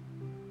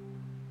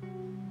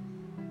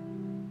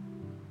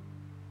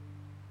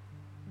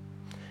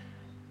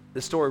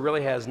 This story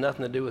really has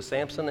nothing to do with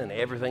Samson and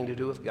everything to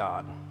do with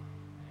God.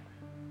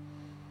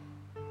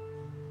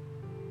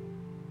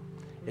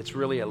 It's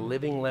really a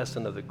living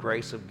lesson of the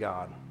grace of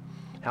God.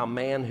 How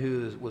man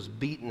who was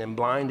beaten and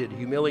blinded,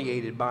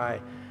 humiliated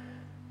by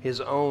his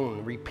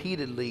own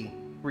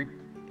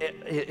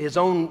his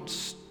own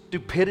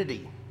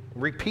stupidity,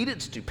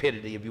 repeated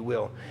stupidity, if you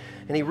will.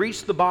 And he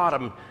reached the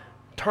bottom,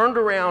 turned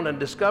around and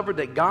discovered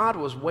that God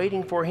was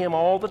waiting for him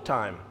all the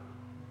time.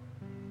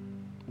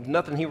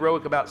 Nothing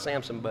heroic about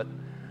Samson, but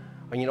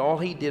all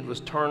he did was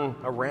turn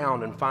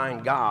around and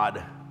find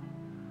God,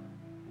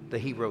 the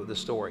hero of the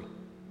story.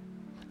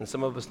 And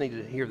some of us need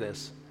to hear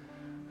this.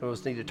 Some of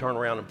us need to turn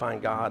around and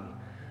find God,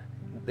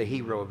 the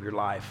hero of your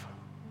life.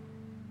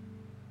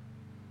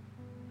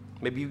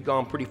 Maybe you've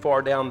gone pretty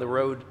far down the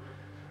road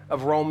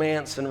of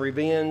romance and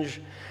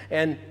revenge,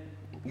 and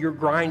you're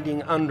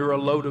grinding under a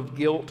load of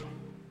guilt.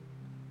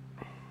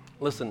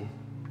 Listen,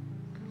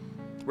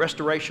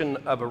 restoration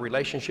of a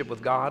relationship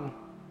with God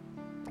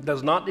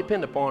does not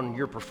depend upon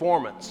your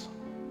performance.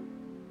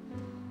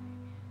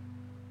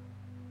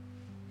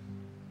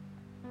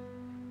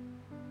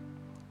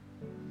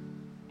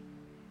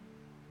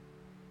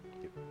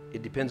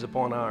 It depends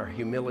upon our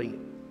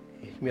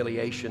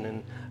humiliation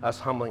and us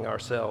humbling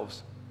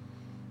ourselves.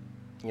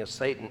 You know,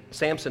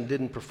 Samson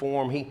didn't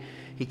perform.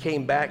 He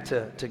came back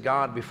to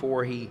God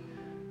before he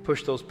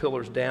pushed those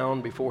pillars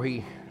down, before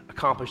he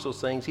accomplished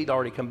those things. He'd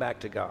already come back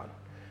to God.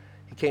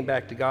 He came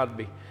back to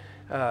God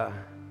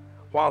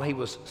while he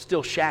was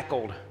still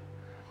shackled.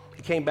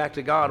 He came back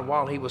to God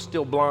while he was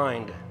still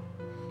blind.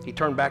 He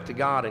turned back to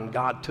God and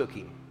God took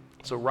him.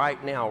 So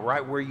right now,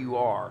 right where you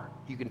are,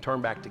 you can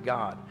turn back to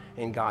God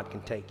and God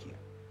can take you.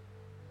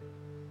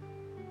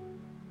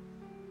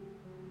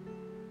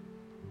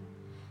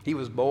 He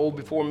was bold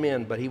before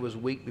men, but he was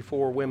weak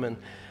before women.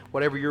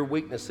 Whatever your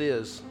weakness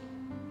is,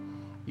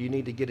 you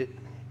need to get it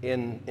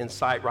in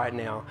sight right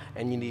now,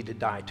 and you need to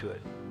die to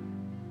it.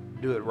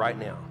 Do it right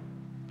now.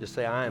 Just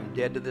say, I am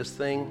dead to this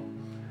thing.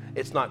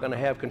 It's not going to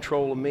have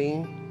control of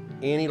me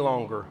any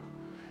longer.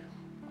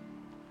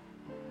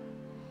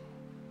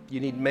 You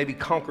need to maybe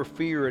conquer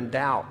fear and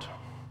doubt,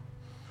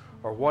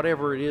 or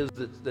whatever it is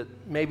that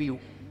maybe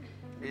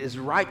is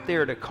right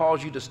there to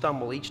cause you to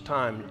stumble each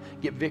time.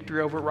 Get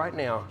victory over it right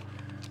now,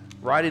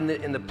 right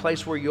in the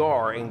place where you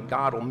are, and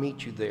God will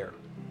meet you there.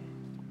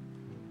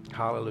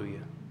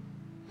 Hallelujah.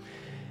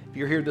 If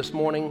you're here this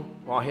morning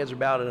while heads are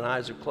bowed and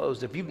eyes are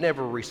closed, if you've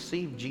never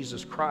received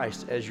Jesus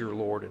Christ as your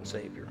Lord and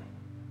Savior,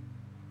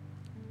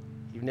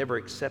 you've never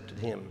accepted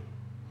him,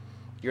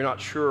 you're not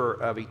sure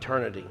of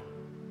eternity,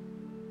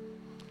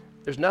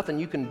 there's nothing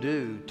you can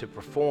do to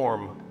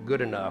perform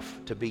good enough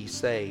to be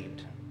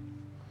saved.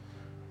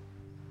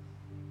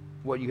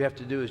 What you have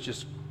to do is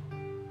just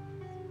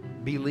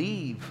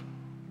believe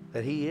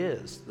that he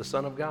is the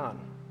Son of God.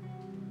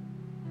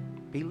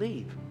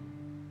 Believe.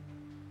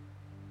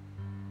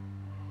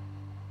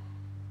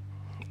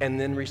 And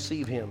then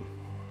receive him.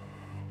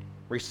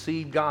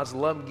 Receive God's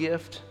love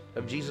gift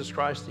of Jesus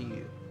Christ to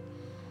you.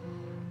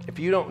 If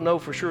you don't know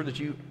for sure that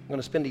you're going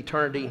to spend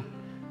eternity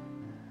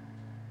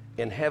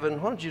in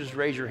heaven, why don't you just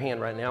raise your hand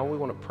right now? We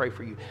want to pray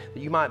for you, that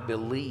you might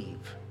believe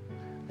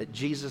that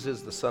Jesus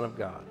is the Son of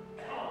God.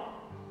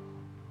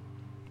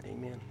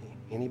 Amen.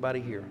 Anybody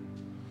here?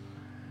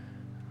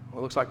 Well,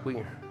 it looks like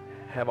we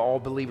have all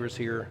believers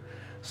here.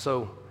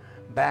 So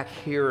back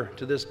here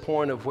to this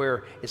point of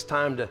where it's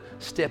time to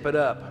step it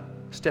up.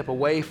 Step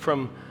away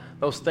from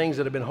those things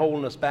that have been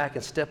holding us back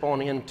and step on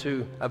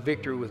into a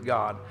victory with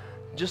God.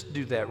 Just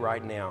do that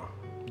right now.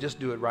 Just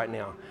do it right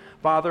now.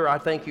 Father, I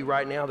thank you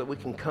right now that we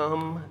can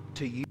come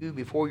to you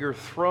before your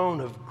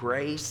throne of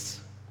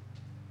grace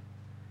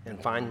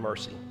and find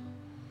mercy.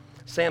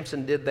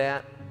 Samson did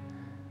that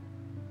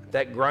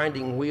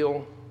grinding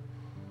wheel.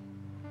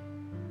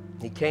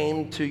 He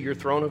came to your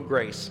throne of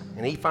grace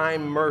and he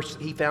found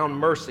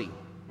mercy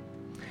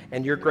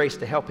and your grace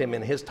to help him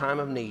in his time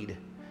of need.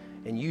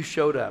 And you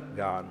showed up,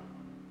 God.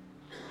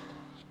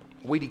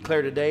 We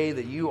declare today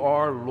that you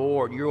are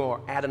Lord, you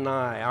are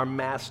Adonai, our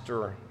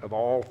master of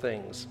all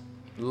things.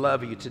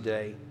 Love you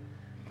today.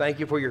 Thank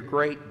you for your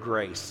great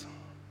grace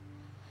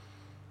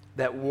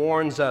that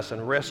warns us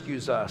and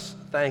rescues us.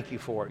 Thank you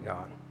for it,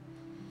 God.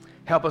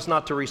 Help us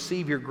not to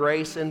receive your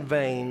grace in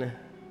vain,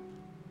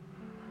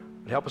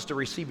 but help us to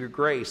receive your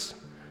grace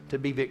to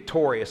be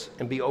victorious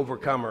and be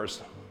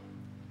overcomers.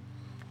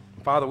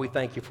 Father, we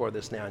thank you for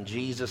this now in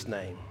Jesus'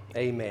 name.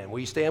 Amen. Will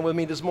you stand with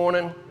me this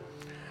morning?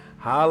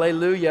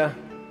 Hallelujah.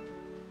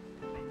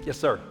 Yes,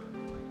 sir.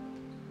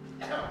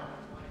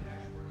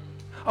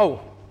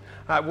 Oh,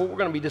 well, we're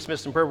going to be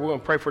dismissed in prayer. We're going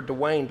to pray for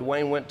Dwayne.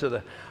 Dwayne went to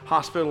the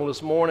hospital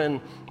this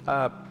morning,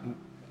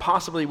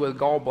 possibly with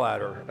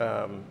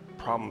gallbladder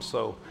problems.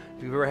 So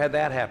if you've ever had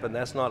that happen,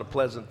 that's not a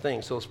pleasant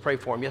thing. So let's pray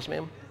for him. Yes,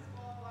 ma'am?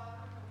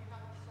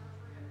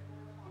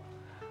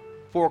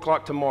 4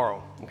 o'clock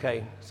tomorrow.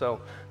 Okay, so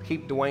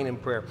keep Dwayne in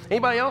prayer.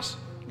 Anybody else?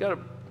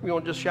 You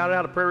want to just shout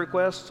out a prayer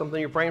request, something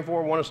you're praying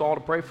for, want us all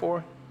to pray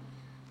for?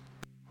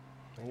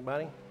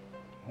 Anybody?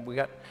 We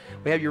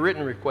have your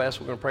written requests.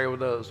 We're going to pray with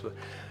those. But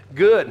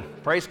good.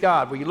 Praise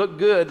God. Well, you look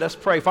good. Let's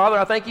pray. Father,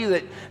 I thank you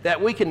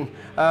that we can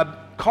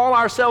call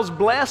ourselves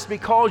blessed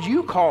because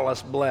you call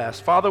us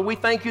blessed. Father, we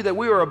thank you that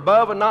we are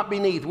above and not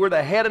beneath. We're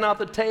the head and not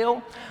the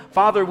tail.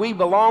 Father, we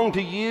belong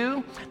to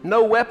you.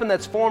 No weapon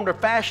that's formed or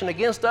fashioned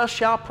against us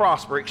shall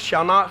prosper. It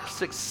shall not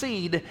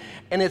succeed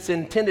in its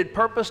intended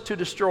purpose to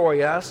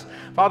destroy us.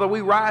 Father,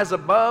 we rise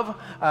above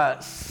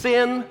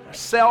sin,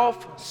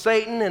 self,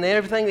 Satan, and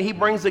everything that he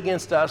brings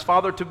against us,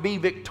 Father, to be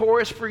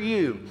victorious for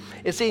you.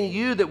 It's in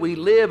you that we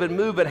live and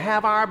move and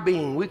have our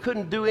being. We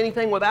couldn't do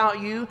anything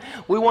without you.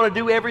 We want to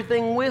do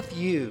everything with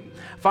you.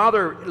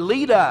 Father,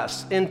 lead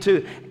us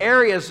into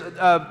areas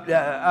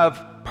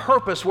of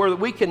purpose where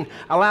we can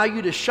allow you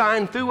to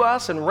shine through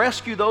us and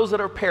rescue those that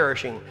are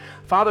perishing.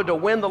 Father, to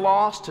win the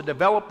lost, to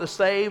develop the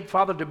saved,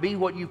 Father, to be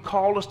what you've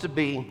called us to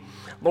be.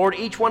 Lord,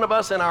 each one of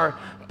us in our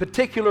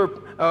particular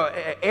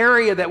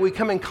area that we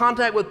come in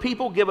contact with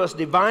people, give us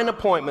divine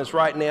appointments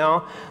right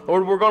now.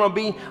 Lord, we're going to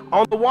be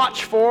on the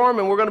watch for them,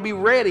 and we're going to be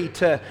ready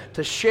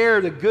to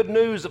share the good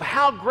news of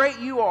how great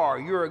you are.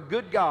 You're a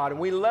good God, and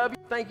we love you.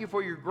 Thank you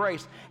for your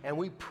grace, and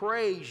we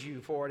praise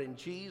you for it in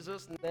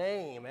Jesus'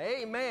 name.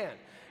 Amen.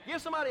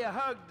 Give somebody a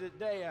hug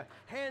today, a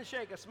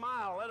handshake, a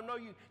smile. Let them know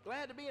you're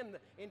glad to be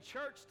in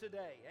church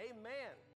today. Amen.